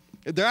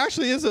 There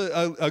actually is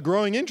a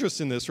growing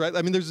interest in this, right?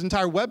 I mean, there's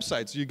entire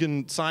websites. You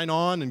can sign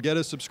on and get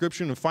a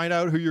subscription and find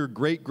out who your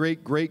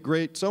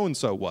great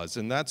so-and-so was,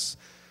 and that's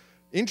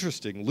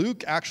interesting.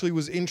 Luke actually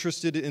was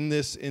interested in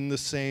this in the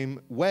same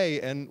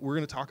way, and we're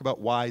going to talk about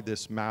why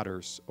this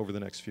matters over the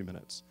next few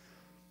minutes.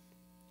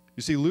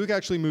 You see, Luke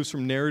actually moves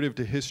from narrative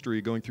to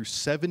history, going through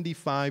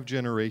 75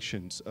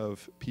 generations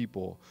of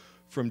people,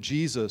 from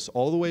Jesus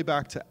all the way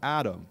back to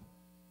Adam,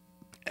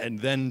 and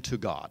then to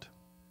God.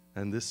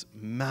 And this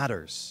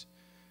matters.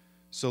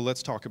 So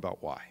let's talk about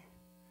why.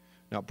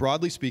 Now,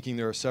 broadly speaking,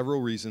 there are several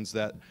reasons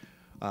that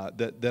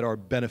are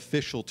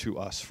beneficial to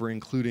us for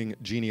including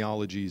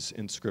genealogies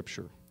in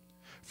Scripture.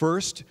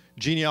 First,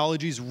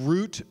 genealogies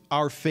root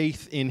our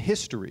faith in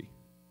history.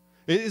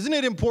 Isn't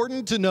it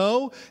important to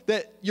know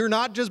that you're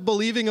not just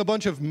believing a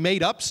bunch of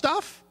made-up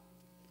stuff?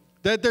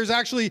 That there's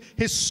actually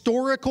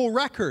historical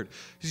record.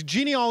 These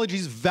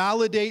genealogies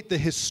validate the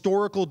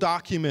historical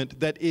document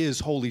that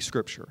is Holy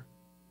Scripture.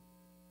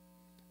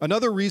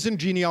 Another reason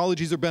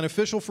genealogies are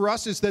beneficial for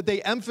us is that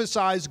they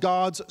emphasize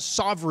God's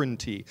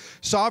sovereignty.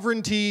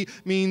 Sovereignty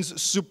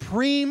means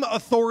supreme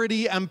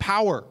authority and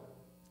power.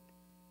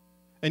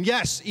 And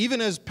yes,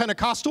 even as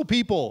Pentecostal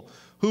people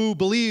who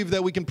believe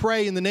that we can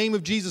pray in the name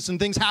of Jesus and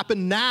things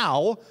happen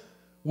now,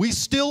 we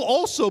still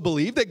also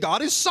believe that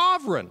God is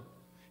sovereign.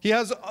 He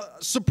has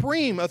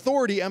supreme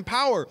authority and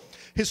power.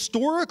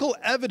 Historical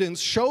evidence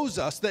shows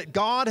us that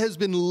God has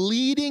been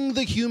leading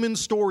the human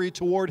story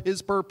toward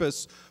his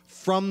purpose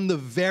from the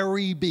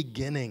very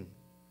beginning.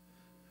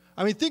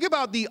 I mean, think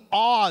about the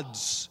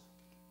odds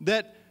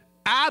that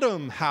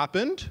Adam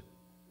happened,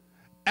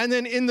 and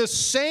then in the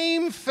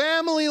same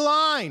family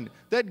line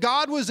that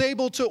God was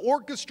able to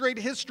orchestrate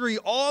history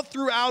all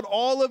throughout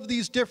all of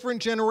these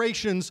different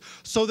generations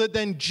so that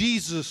then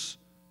Jesus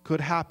could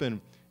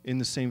happen in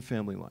the same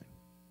family line.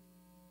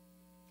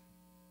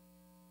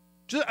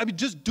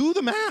 Just do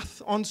the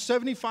math on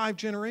 75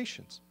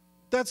 generations.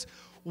 That's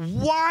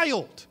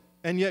wild.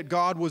 And yet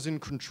God was in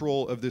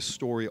control of this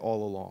story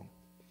all along.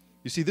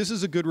 You see, this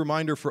is a good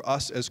reminder for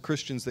us as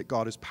Christians that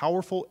God is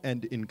powerful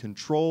and in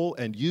control,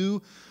 and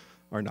you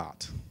are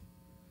not.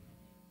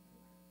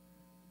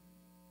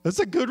 That's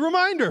a good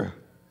reminder.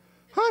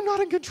 I'm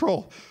not in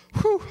control.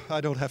 Whew,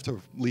 I don't have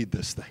to lead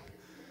this thing.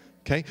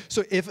 Okay?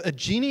 So if a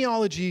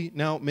genealogy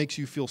now makes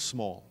you feel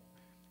small,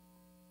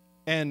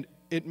 and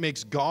it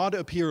makes God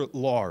appear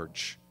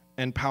large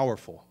and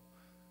powerful,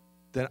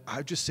 then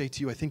I just say to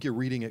you, I think you're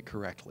reading it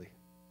correctly.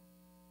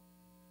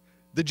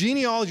 The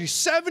genealogy,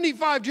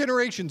 75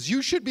 generations,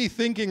 you should be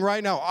thinking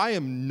right now, I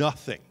am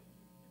nothing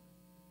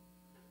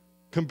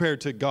compared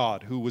to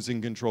God who was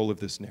in control of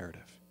this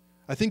narrative.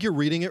 I think you're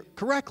reading it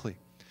correctly.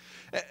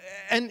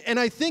 And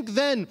I think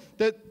then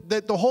that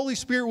the Holy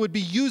Spirit would be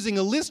using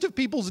a list of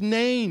people's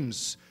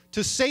names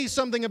to say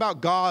something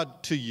about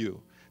God to you.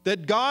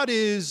 That God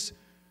is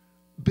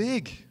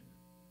big.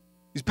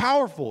 He's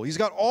powerful. He's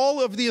got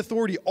all of the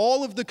authority,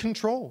 all of the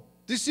control.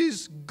 This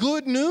is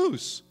good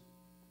news.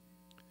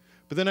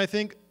 But then I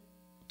think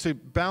to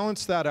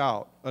balance that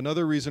out,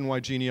 another reason why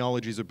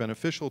genealogies are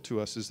beneficial to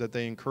us is that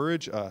they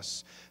encourage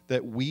us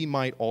that we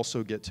might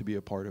also get to be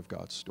a part of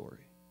God's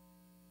story.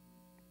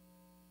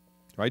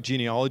 Right?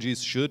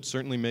 Genealogies should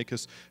certainly make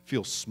us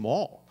feel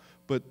small,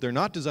 but they're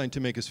not designed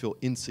to make us feel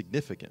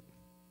insignificant.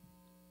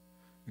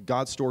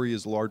 God's story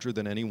is larger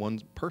than any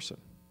one person.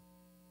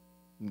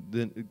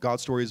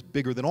 God's story is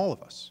bigger than all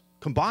of us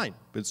combined.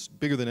 It's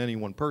bigger than any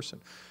one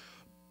person.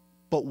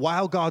 But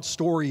while God's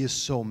story is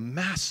so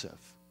massive,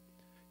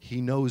 he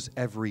knows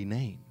every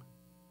name.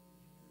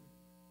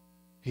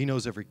 He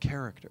knows every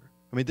character.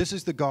 I mean, this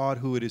is the God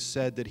who it is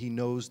said that he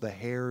knows the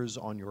hairs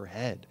on your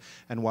head.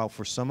 And while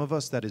for some of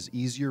us that is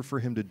easier for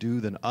him to do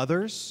than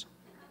others,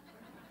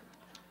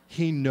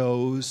 he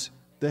knows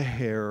the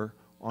hair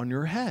on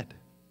your head.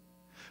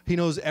 He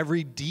knows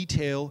every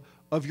detail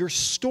of your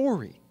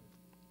story.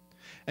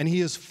 And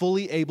he is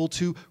fully able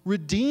to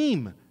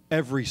redeem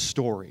every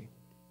story.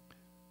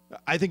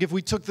 I think if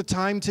we took the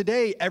time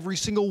today, every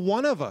single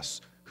one of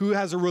us who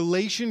has a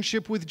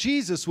relationship with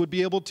Jesus would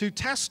be able to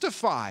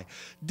testify.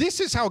 This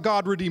is how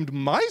God redeemed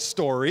my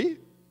story,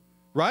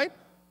 right?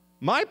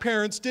 My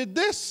parents did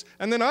this,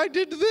 and then I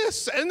did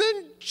this, and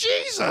then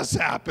Jesus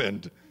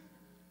happened.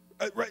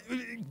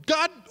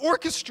 God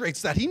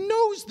orchestrates that. He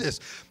knows this.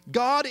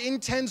 God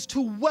intends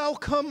to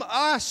welcome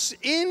us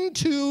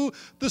into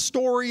the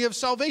story of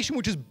salvation,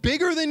 which is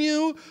bigger than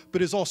you,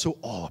 but is also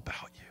all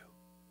about you.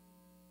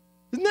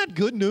 Isn't that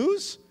good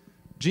news?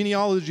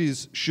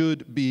 Genealogies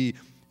should be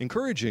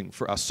encouraging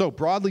for us. So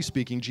broadly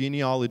speaking,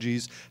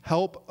 genealogies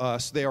help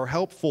us. They are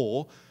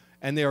helpful,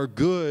 and they are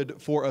good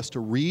for us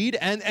to read.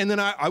 And then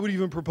I would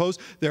even propose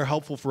they're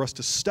helpful for us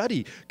to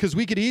study, because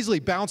we could easily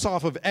bounce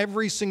off of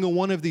every single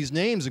one of these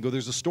names and go,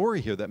 there's a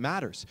story here that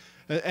matters.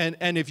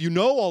 And if you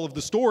know all of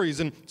the stories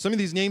and some of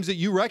these names that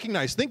you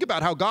recognize, think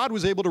about how God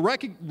was able to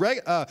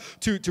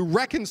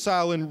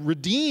reconcile and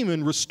redeem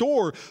and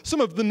restore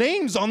some of the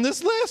names on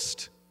this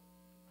list.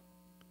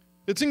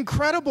 It's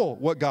incredible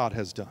what God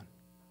has done.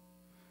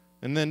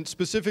 And then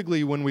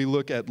specifically when we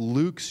look at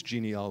Luke's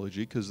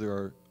genealogy, because there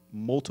are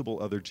multiple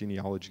other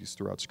genealogies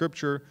throughout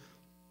Scripture.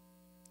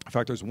 In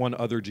fact, there's one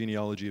other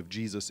genealogy of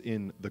Jesus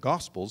in the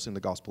Gospels, in the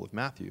Gospel of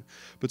Matthew.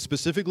 But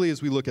specifically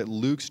as we look at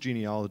Luke's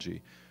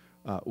genealogy,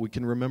 we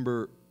can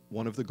remember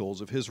one of the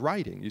goals of his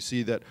writing. You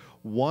see that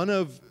one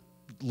of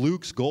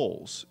Luke's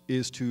goals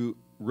is to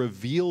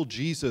reveal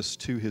Jesus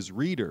to his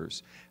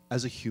readers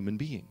as a human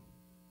being.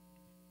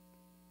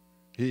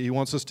 He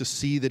wants us to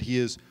see that he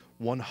is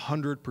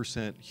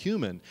 100%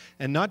 human.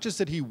 And not just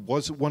that he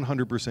was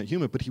 100%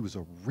 human, but he was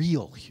a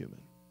real human.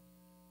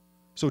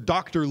 So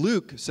Dr.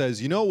 Luke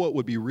says, you know what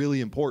would be really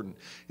important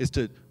is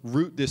to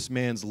root this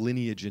man's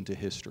lineage into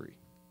history.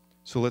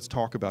 So let's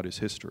talk about his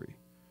history.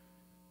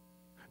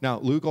 Now,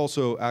 Luke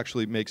also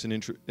actually makes an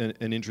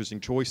interesting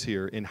choice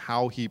here in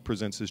how he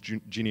presents his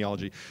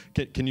genealogy.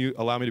 Can you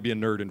allow me to be a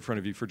nerd in front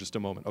of you for just a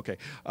moment? Okay.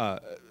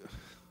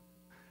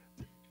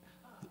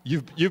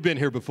 You've been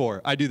here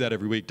before. I do that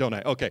every week, don't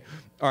I? Okay.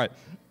 All right.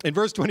 In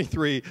verse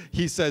 23,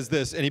 he says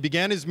this, and he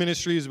began his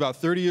ministry, he was about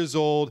 30 years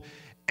old,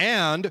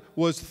 and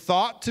was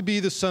thought to be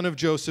the son of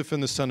Joseph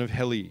and the son of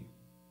Heli.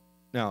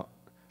 Now,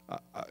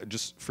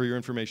 just for your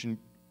information,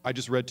 I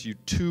just read to you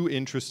two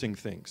interesting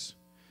things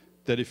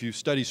that if you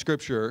study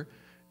Scripture,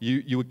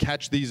 you would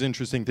catch these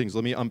interesting things.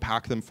 Let me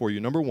unpack them for you.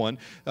 Number one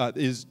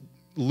is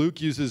Luke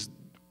uses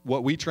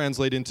what we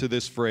translate into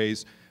this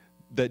phrase,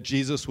 that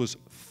Jesus was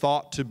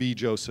thought to be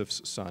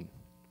Joseph's son.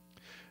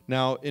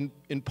 Now,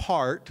 in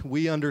part,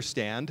 we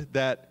understand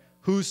that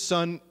whose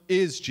son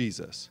is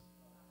Jesus?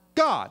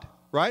 God,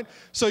 right?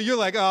 So you're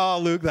like, oh,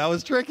 Luke, that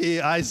was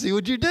tricky. I see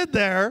what you did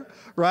there,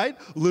 right?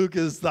 Luke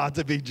is thought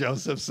to be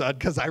Joseph's son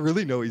because I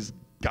really know he's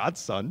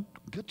God's son.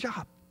 Good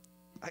job.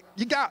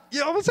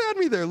 You almost had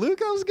me there, Luke.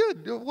 That was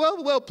good.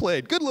 Well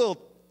played. Good little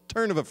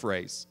turn of a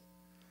phrase.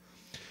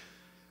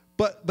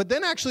 But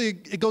then actually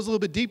it goes a little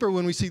bit deeper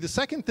when we see the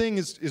second thing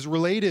is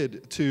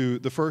related to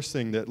the first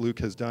thing that Luke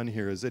has done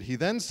here, is that he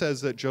then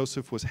says that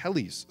Joseph was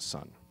Heli's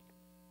son.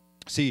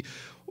 See,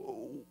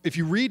 if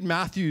you read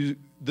Matthew,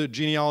 the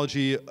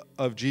genealogy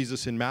of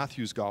Jesus in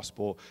Matthew's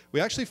gospel,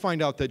 we actually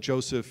find out that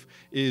Joseph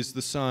is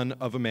the son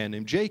of a man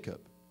named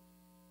Jacob.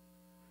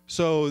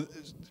 So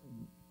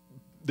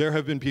there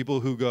have been people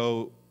who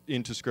go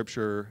into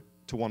Scripture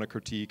to want to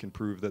critique and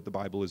prove that the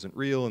Bible isn't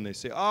real, and they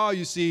say, oh,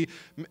 you see,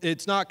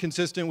 it's not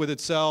consistent with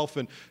itself,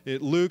 and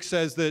Luke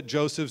says that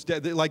Joseph's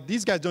dad, like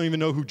these guys don't even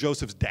know who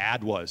Joseph's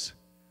dad was.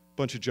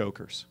 Bunch of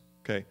jokers,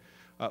 okay?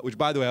 Which,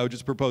 by the way, I would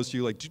just propose to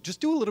you, like,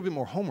 just do a little bit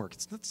more homework.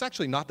 It's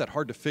actually not that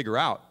hard to figure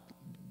out.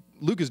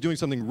 Luke is doing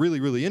something really,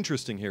 really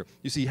interesting here.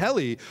 You see,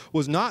 Heli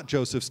was not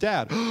Joseph's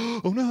dad.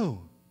 Oh,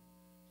 no.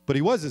 But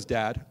he was his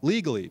dad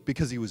legally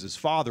because he was his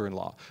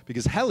father-in-law,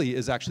 because Heli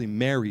is actually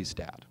Mary's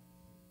dad.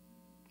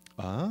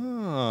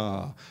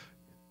 Ah,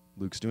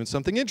 Luke's doing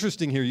something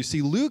interesting here. You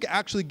see, Luke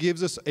actually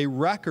gives us a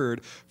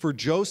record for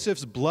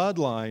Joseph's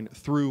bloodline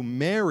through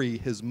Mary,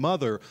 his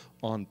mother,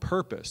 on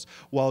purpose,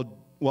 while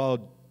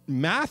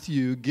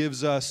Matthew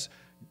gives us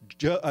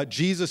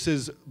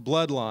Jesus'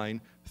 bloodline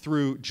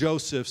through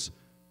Joseph's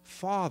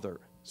father.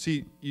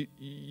 See,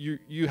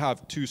 you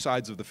have two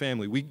sides of the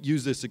family. We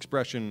use this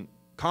expression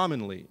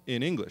commonly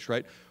in English,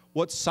 right?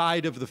 What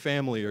side of the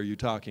family are you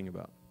talking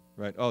about?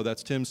 Right? Oh,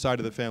 that's Tim's side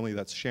of the family,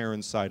 that's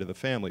Sharon's side of the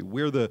family.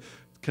 We're the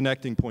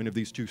connecting point of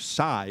these two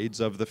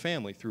sides of the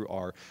family through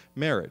our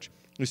marriage.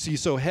 You see,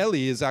 so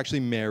Heli is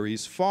actually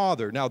Mary's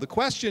father. Now, the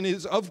question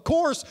is, of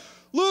course,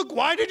 Luke,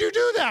 why did you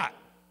do that?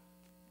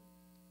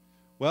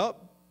 Well,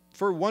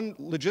 for one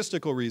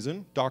logistical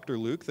reason, Dr.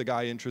 Luke, the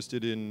guy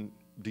interested in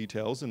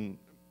details and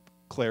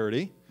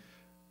clarity,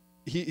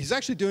 he's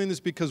actually doing this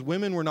because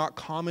women were not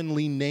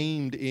commonly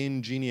named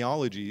in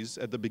genealogies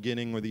at the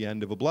beginning or the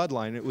end of a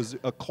bloodline. It was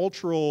a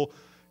cultural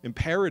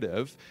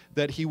imperative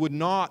that he would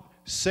not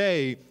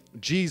say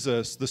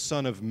Jesus, the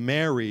son of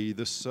Mary,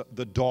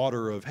 the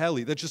daughter of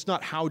Heli. That's just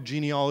not how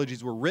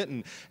genealogies were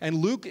written. And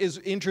Luke is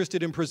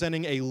interested in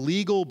presenting a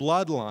legal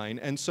bloodline,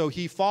 and so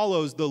he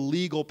follows the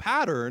legal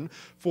pattern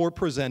for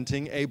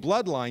presenting a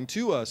bloodline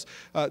to us.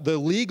 The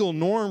legal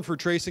norm for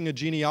tracing a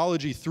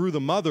genealogy through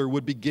the mother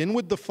would begin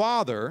with the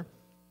father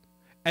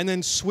and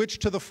then switch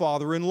to the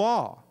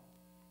father-in-law,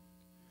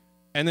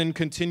 and then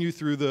continue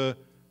through the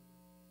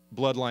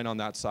bloodline on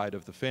that side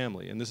of the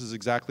family. And this is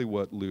exactly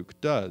what Luke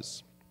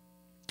does.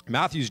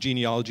 Matthew's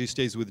genealogy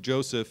stays with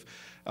Joseph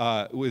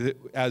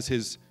as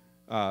his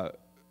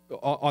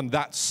on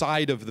that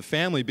side of the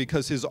family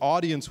because his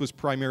audience was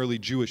primarily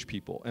Jewish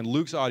people, and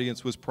Luke's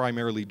audience was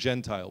primarily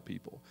Gentile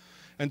people.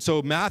 And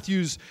so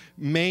Matthew's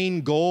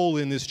main goal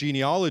in this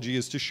genealogy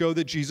is to show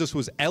that Jesus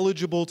was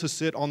eligible to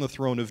sit on the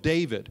throne of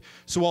David.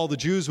 So all the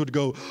Jews would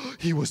go,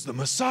 he was the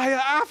Messiah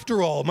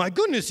after all. My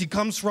goodness, he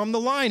comes from the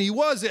line. He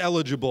was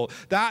eligible.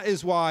 That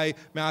is why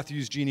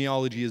Matthew's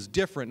genealogy is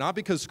different. Not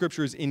because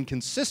Scripture is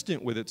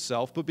inconsistent with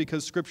itself, but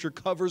because Scripture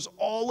covers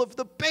all of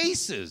the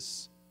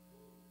bases.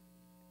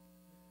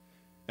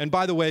 And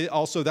by the way,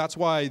 also, that's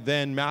why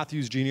then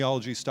Matthew's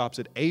genealogy stops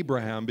at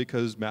Abraham,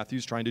 because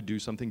Matthew's trying to do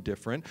something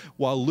different,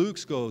 while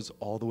Luke's goes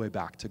all the way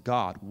back to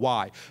God.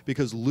 Why?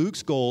 Because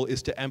Luke's goal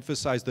is to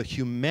emphasize the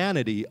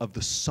humanity of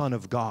the Son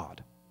of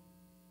God.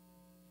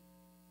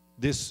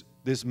 This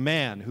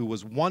man who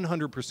was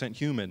 100%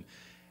 human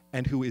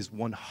and who is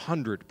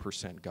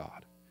 100%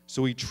 God.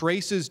 So he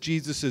traces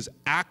Jesus'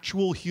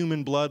 actual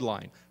human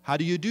bloodline. How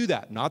do you do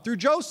that? Not through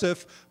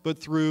Joseph, but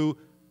through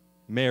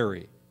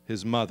Mary,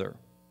 his mother.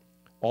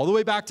 All the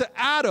way back to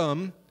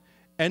Adam,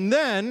 and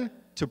then,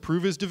 to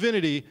prove his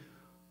divinity,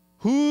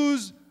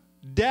 whose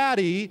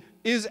daddy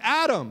is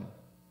Adam?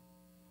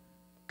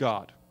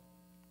 God.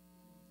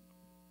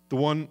 The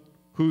one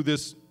who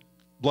this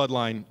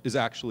bloodline is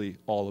actually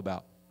all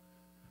about.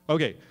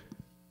 Okay,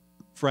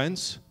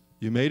 friends,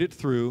 you made it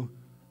through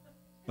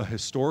a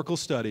historical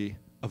study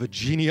of a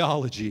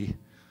genealogy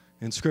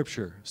in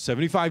Scripture.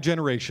 75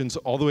 generations,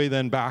 all the way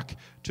then back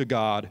to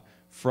God,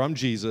 from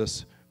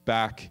Jesus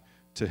back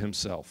to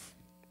himself.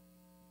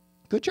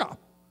 Good job.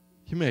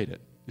 You made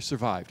it. You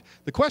survived.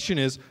 The question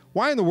is,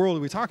 why in the world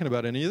are we talking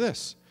about any of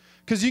this?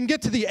 Because you can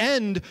get to the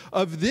end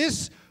of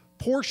this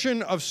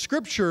portion of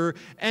Scripture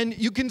and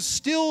you can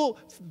still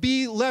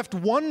be left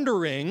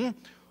wondering,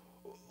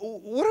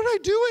 what did I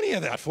do any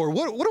of that for?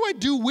 What do I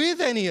do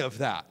with any of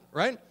that,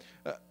 right?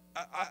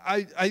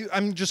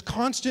 I'm just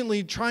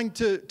constantly trying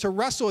to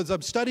wrestle as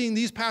I'm studying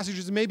these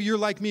passages, and maybe you're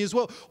like me as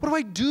well. What do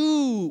I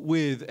do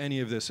with any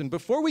of this? And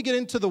before we get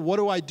into the what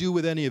do I do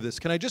with any of this,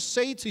 can I just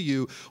say to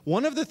you,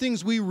 one of the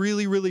things we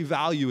really, really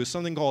value is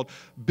something called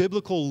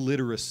biblical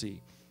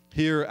literacy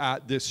here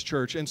at this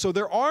church. And so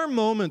there are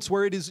moments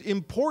where it is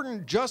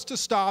important just to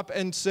stop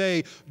and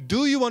say,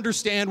 do you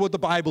understand what the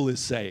Bible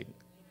is saying?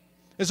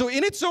 And so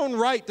in its own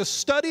right, the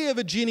study of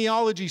a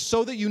genealogy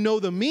so that you know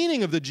the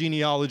meaning of the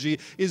genealogy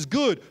is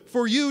good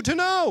for you to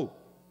know.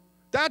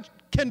 That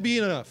can be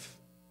enough.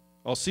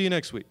 I'll see you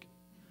next week.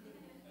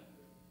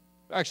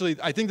 Actually,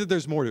 I think that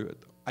there's more to it.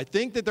 I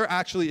think that there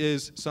actually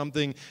is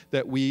something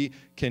that we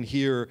can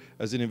hear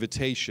as an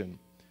invitation.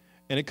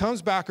 And it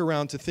comes back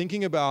around to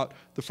thinking about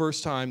the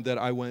first time that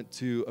I went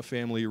to a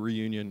family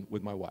reunion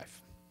with my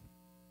wife.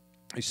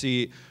 You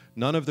see,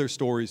 none of their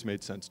stories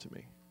made sense to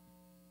me.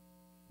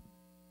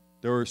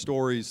 There were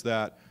stories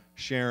that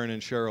Sharon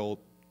and Cheryl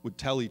would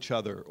tell each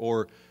other,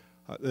 or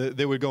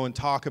they would go and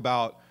talk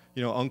about,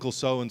 Uncle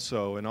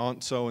so-and-so and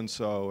Aunt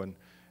so-and-so, and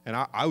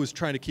I was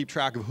trying to keep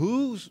track of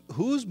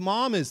whose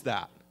mom is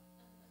that?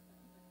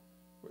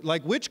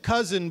 Like, which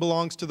cousin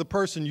belongs to the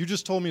person? You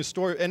just told me a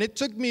story, and it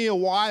took me a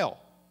while.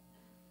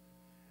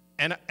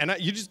 And I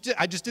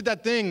just did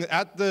that thing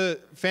at the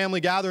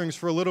family gatherings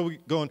for a little,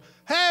 going,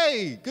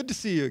 hey, good to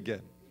see you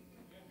again.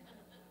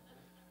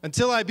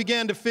 Until I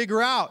began to figure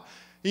out,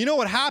 you know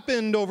what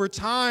happened over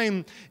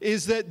time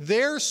is that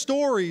their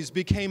stories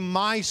became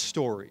my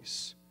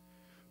stories.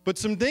 But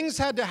some things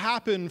had to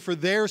happen for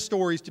their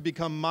stories to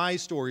become my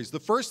stories. The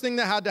first thing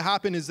that had to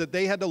happen is that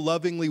they had to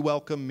lovingly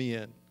welcome me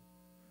in.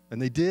 And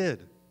they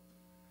did.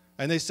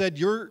 And they said,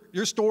 your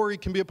story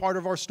can be a part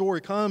of our story.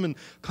 Come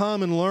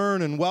and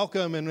learn and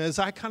welcome. And as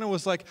I kind of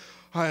was like,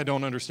 I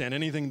don't understand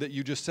anything that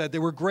you just said, they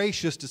were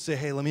gracious to say,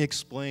 hey, let me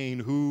explain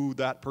who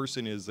that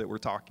person is that we're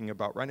talking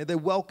about right now. They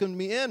welcomed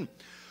me in.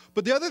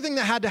 But the other thing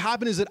that had to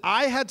happen is that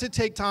I had to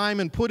take time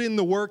and put in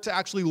the work to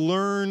actually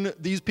learn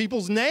these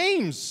people's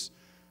names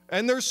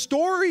and their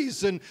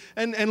stories and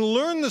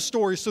learn the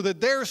story so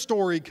that their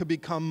story could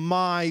become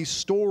my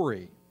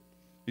story.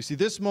 You see,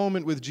 this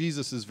moment with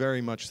Jesus is very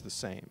much the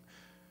same.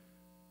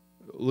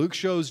 Luke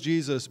shows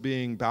Jesus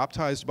being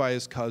baptized by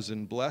his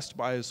cousin, blessed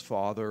by his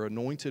father,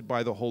 anointed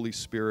by the Holy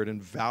Spirit,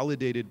 and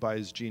validated by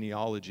his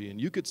genealogy. And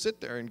you could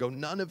sit there and go,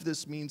 none of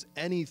this means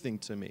anything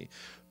to me,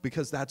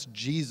 because that's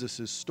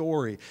Jesus'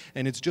 story.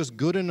 And it's just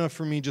good enough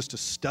for me just to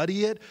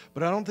study it,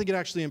 but I don't think it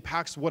actually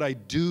impacts what I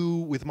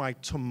do with my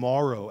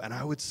tomorrow. And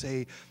I would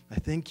say, I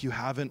think you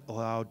haven't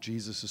allowed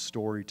Jesus'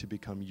 story to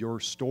become your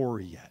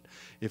story yet.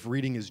 If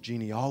reading his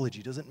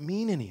genealogy doesn't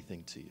mean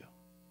anything to you.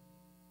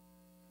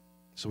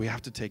 So we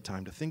have to take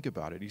time to think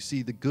about it. You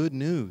see, the good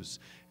news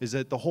is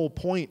that the whole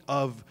point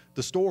of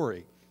the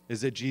story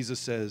is that Jesus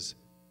says,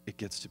 it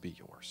gets to be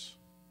yours.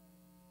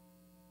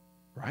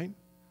 Right?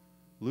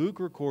 Luke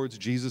records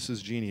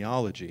Jesus'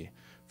 genealogy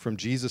from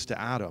Jesus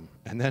to Adam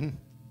and then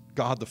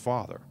God the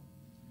Father.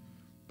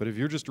 But if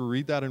you're just to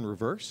read that in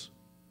reverse,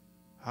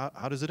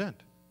 how does it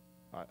end?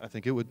 I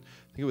think it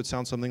would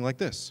sound something like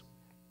this.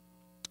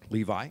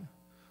 Levi,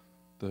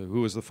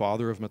 who was the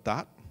father of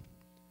Mattat,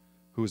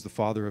 who was the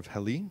father of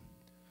Heli,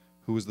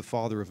 who was the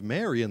father of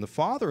Mary and the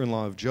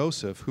father-in-law of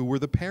Joseph, who were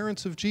the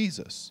parents of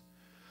Jesus,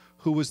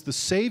 who was the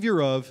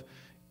Savior of,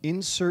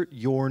 insert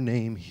your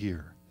name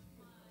here.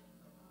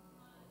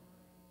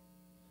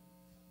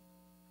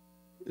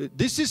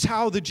 This is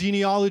how the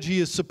genealogy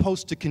is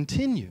supposed to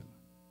continue.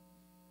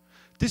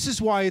 This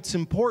is why it's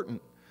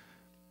important.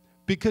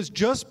 Because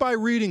just by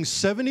reading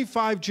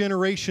 75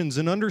 generations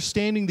and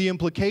understanding the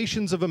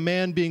implications of a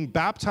man being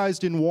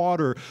baptized in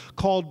water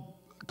called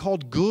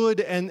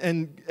good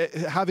and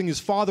having his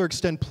father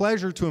extend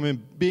pleasure to him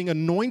and being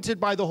anointed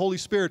by the Holy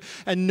Spirit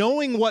and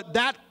knowing what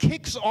that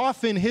kicks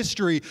off in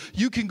history,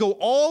 you can go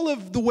all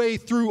of the way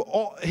through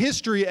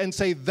history and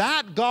say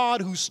that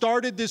God who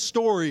started this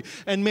story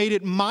and made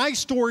it my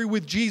story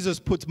with Jesus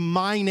puts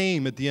my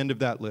name at the end of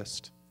that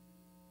list.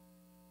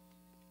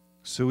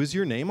 So is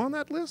your name on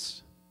that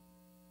list?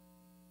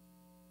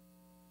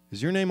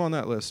 Is your name on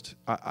that list?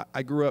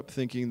 I grew up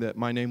thinking that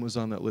my name was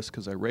on that list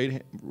because I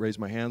raised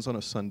my hands on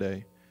a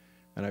Sunday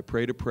and I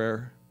prayed a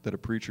prayer that a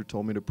preacher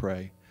told me to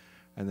pray,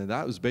 and then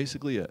that was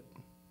basically it.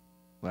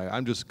 Like,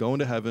 I'm just going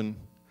to heaven.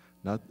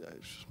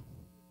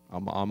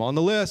 I'm on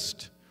the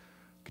list.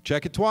 Could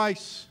check it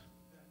twice.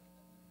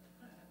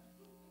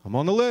 I'm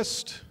on the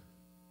list.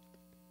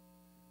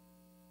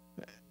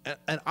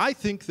 And I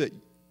think that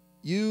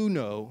you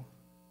know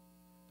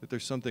that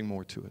there's something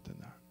more to it than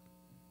that.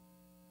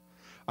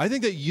 I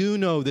think that you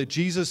know that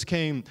Jesus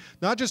came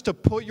not just to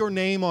put your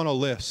name on a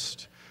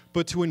list,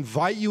 but to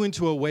invite you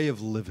into a way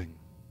of living.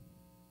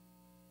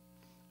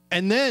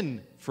 And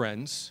then,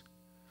 friends,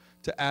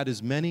 to add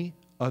as many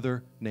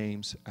other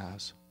names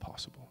as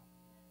possible.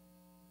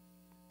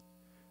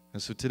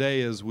 And so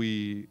today, as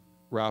we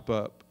wrap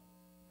up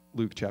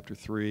Luke chapter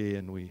 3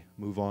 and we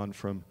move on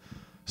from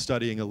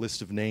studying a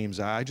list of names,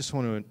 I just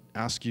want to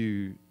ask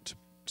you to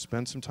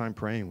spend some time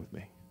praying with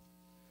me.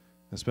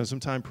 And spend some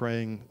time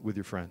praying with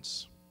your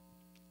friends,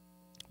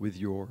 with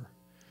your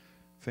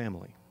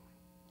family.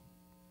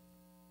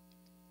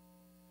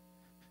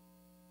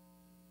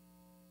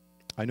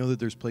 I know that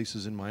there's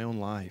places in my own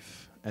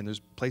life, and there's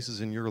places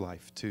in your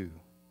life too.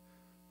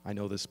 I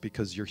know this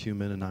because you're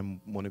human, and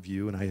I'm one of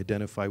you, and I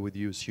identify with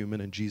you as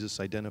human, and Jesus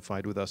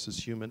identified with us as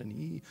human, and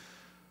he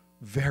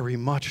very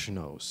much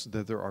knows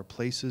that there are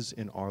places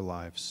in our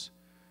lives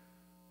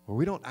where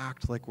we don't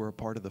act like we're a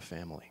part of the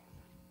family.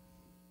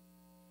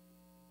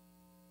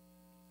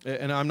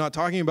 And I'm not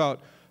talking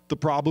about the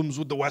problems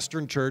with the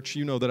Western church.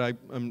 You know that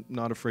I'm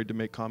not afraid to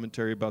make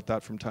commentary about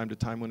that from time to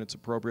time when it's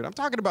appropriate. I'm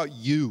talking about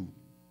you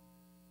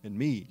and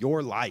me,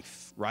 your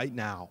life right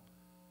now.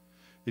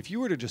 If you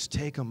were to just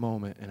take a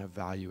moment and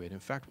evaluate, in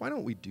fact, why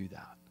don't we do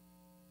that?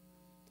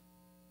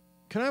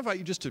 Can I invite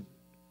you just to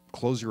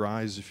close your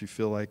eyes if you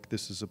feel like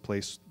this is a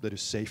place that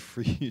is safe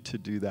for you to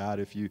do that?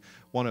 If you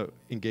want to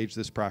engage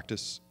this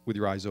practice with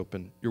your eyes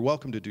open, you're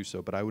welcome to do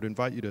so, but I would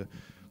invite you to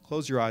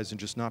close your eyes and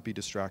just not be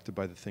distracted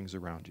by the things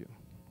around you.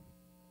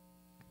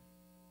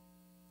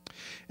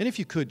 And if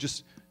you could,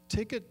 just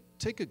take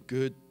a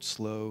good,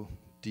 slow,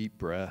 deep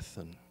breath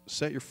and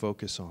set your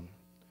focus on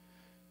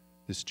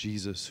this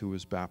Jesus who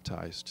was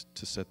baptized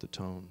to set the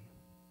tone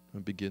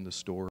and begin the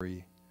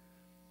story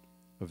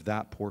of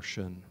that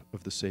portion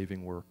of the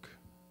saving work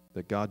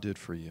that God did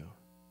for you.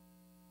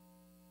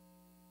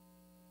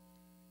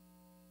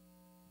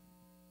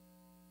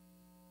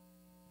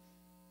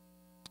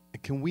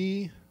 And can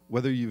we,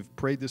 whether you've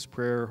prayed this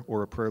prayer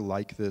or a prayer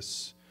like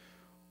this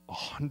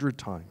 100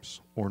 times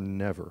or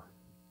never,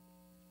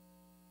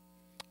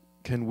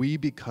 can we,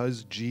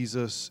 because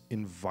Jesus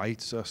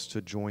invites us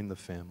to join the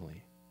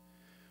family,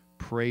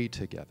 pray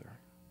together?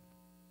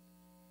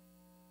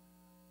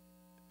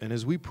 And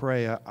as we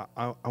pray,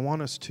 I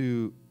want us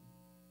to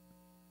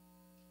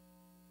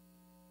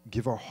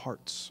give our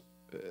hearts.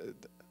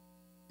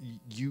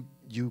 You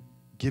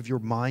give your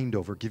mind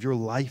over, give your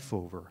life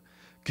over.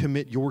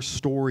 Commit your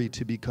story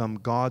to become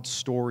God's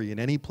story in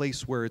any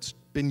place where it's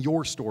been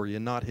your story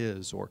and not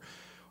his, or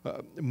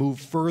move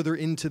further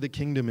into the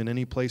kingdom in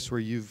any place where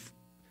you've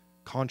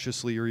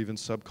consciously or even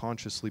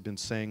subconsciously been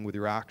saying with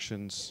your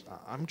actions,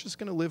 I'm just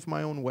going to live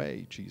my own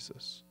way,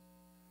 Jesus.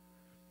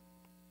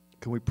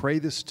 Can we pray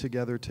this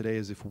together today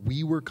as if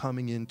we were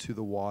coming into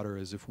the water,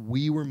 as if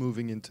we were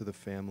moving into the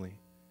family?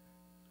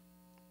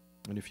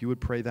 And if you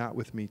would pray that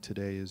with me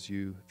today as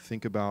you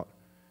think about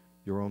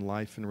your own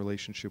life and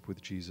relationship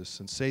with Jesus,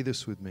 and say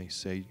this with me.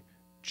 Say,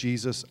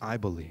 Jesus, I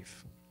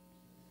believe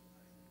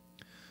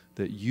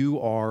that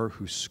you are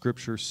who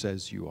Scripture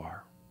says you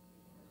are.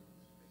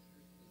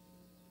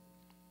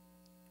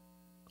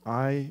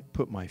 I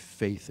put my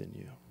faith in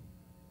you.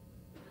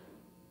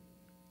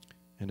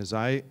 And as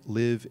I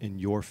live in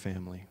your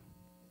family,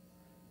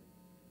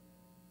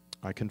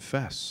 I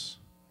confess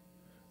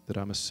that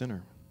I'm a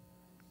sinner.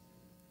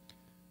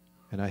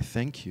 And I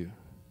thank you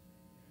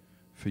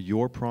for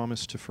your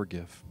promise to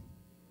forgive.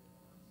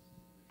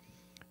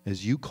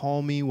 As you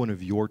call me one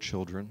of your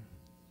children,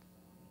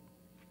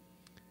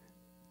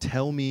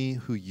 tell me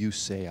who you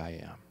say I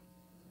am.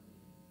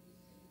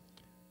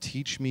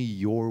 Teach me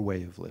your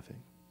way of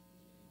living.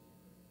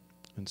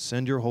 And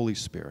send your Holy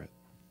Spirit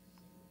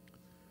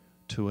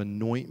to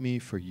anoint me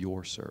for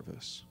your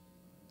service.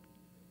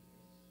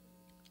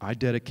 I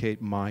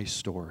dedicate my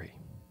story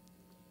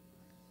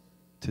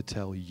to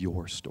tell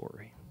your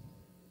story.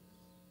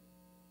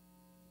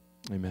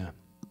 Amen.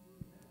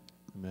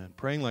 Amen.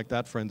 Praying like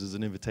that, friends, is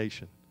an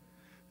invitation.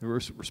 We're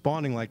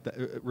responding like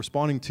that,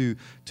 responding to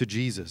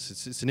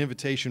Jesus. It's an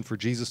invitation for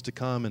Jesus to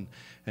come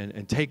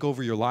and take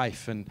over your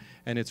life, and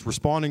it's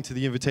responding to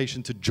the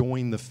invitation to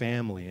join the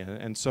family.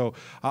 And so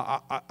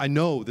I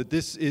know that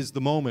this is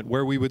the moment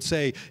where we would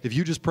say, if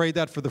you just prayed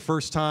that for the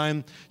first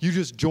time, you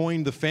just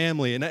joined the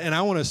family. And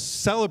I want to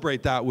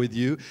celebrate that with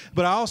you,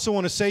 but I also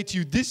want to say to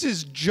you, this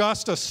is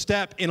just a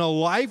step in a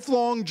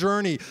lifelong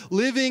journey,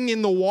 living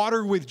in the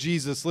water with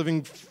Jesus,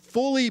 living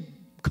fully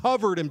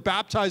covered and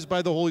baptized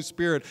by the Holy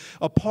Spirit,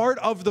 a part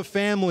of the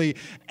family,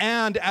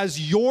 and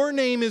as your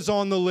name is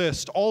on the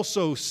list,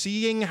 also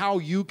seeing how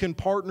you can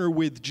partner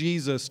with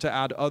Jesus to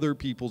add other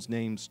people's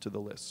names to the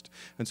list.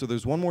 And so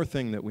there's one more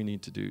thing that we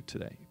need to do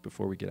today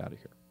before we get out of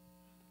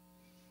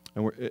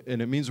here.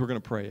 And it means we're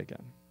going to pray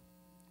again.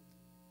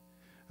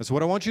 And so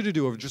what I want you to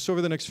do just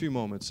over the next few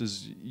moments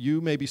is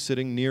you may be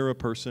sitting near a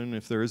person.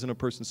 If there isn't a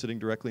person sitting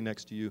directly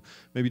next to you,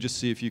 maybe just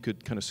see if you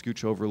could kind of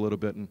scooch over a little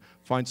bit and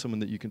find someone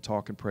that you can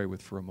talk and pray with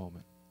for a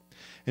moment.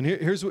 And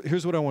here's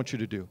what I want you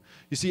to do.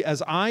 You see,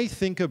 as I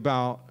think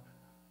about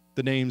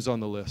the names on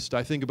the list,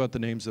 I think about the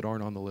names that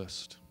aren't on the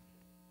list.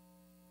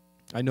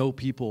 I know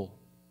people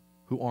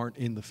who aren't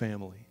in the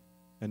family,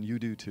 and you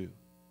do too.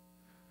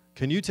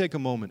 Can you take a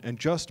moment and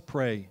just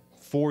pray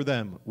for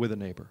them with a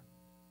neighbor?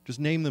 Just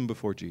name them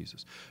before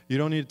Jesus. You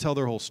don't need to tell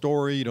their whole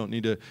story. You don't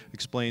need to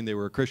explain they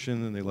were a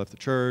Christian and they left the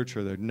church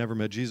or they'd never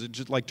met Jesus.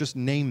 Just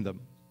name them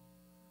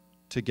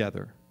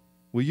together.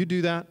 Will you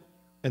do that?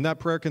 And that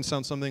prayer can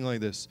sound something like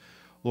this.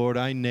 Lord,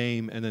 I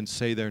name, and then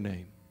say their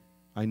name.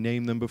 I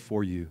name them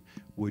before you.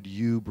 Would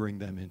you bring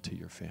them into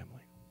your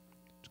family?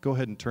 Just go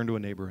ahead and turn to a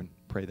neighbor and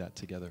pray that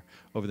together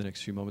over the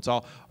next few moments.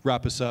 I'll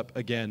wrap us up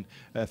again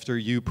after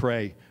you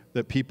pray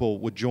that people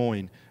would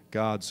join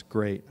God's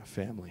great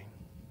family.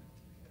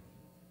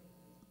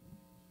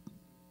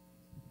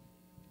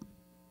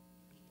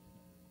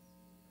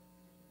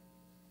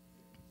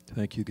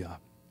 Thank you, God.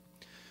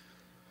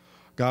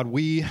 God,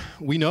 we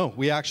know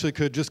we actually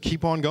could just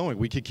keep on going.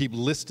 We could keep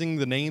listing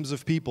the names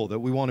of people that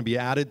we want to be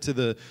added to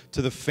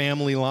the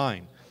family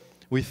line.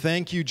 We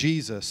thank you,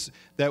 Jesus,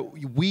 that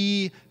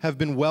we have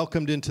been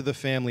welcomed into the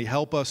family.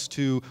 Help us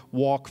to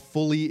walk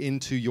fully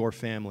into your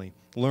family.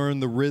 Learn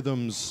the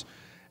rhythms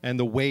and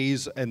the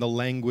ways and the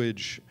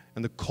language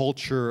and the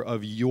culture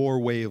of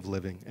your way of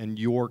living and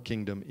your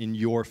kingdom in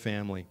your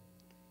family.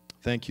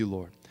 Thank you,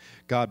 Lord.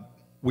 God,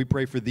 we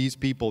pray for these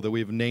people that we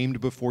have named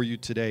before you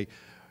today.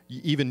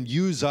 Even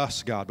use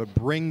us, God, but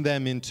bring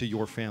them into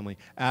your family.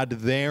 Add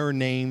their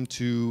name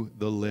to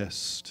the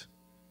list.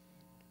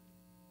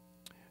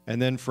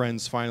 And then,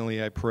 friends,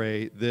 finally, I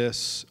pray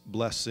this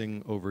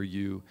blessing over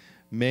you.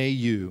 May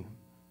you,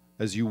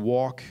 as you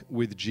walk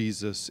with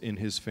Jesus in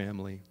his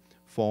family,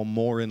 fall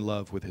more in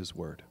love with his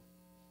word.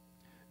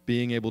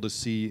 Being able to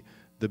see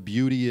the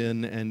beauty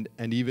in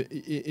and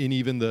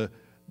even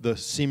the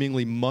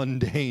seemingly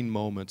mundane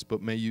moments,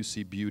 but may you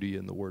see beauty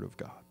in the Word of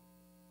God.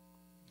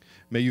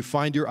 May you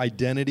find your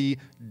identity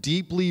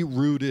deeply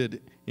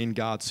rooted in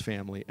God's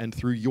family, and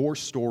through your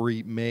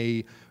story,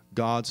 may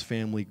God's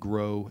family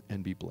grow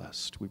and be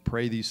blessed. We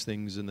pray these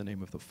things in the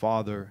name of the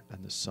Father,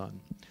 and the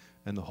Son,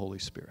 and the Holy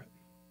Spirit.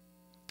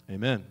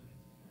 Amen.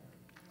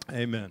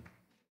 Amen.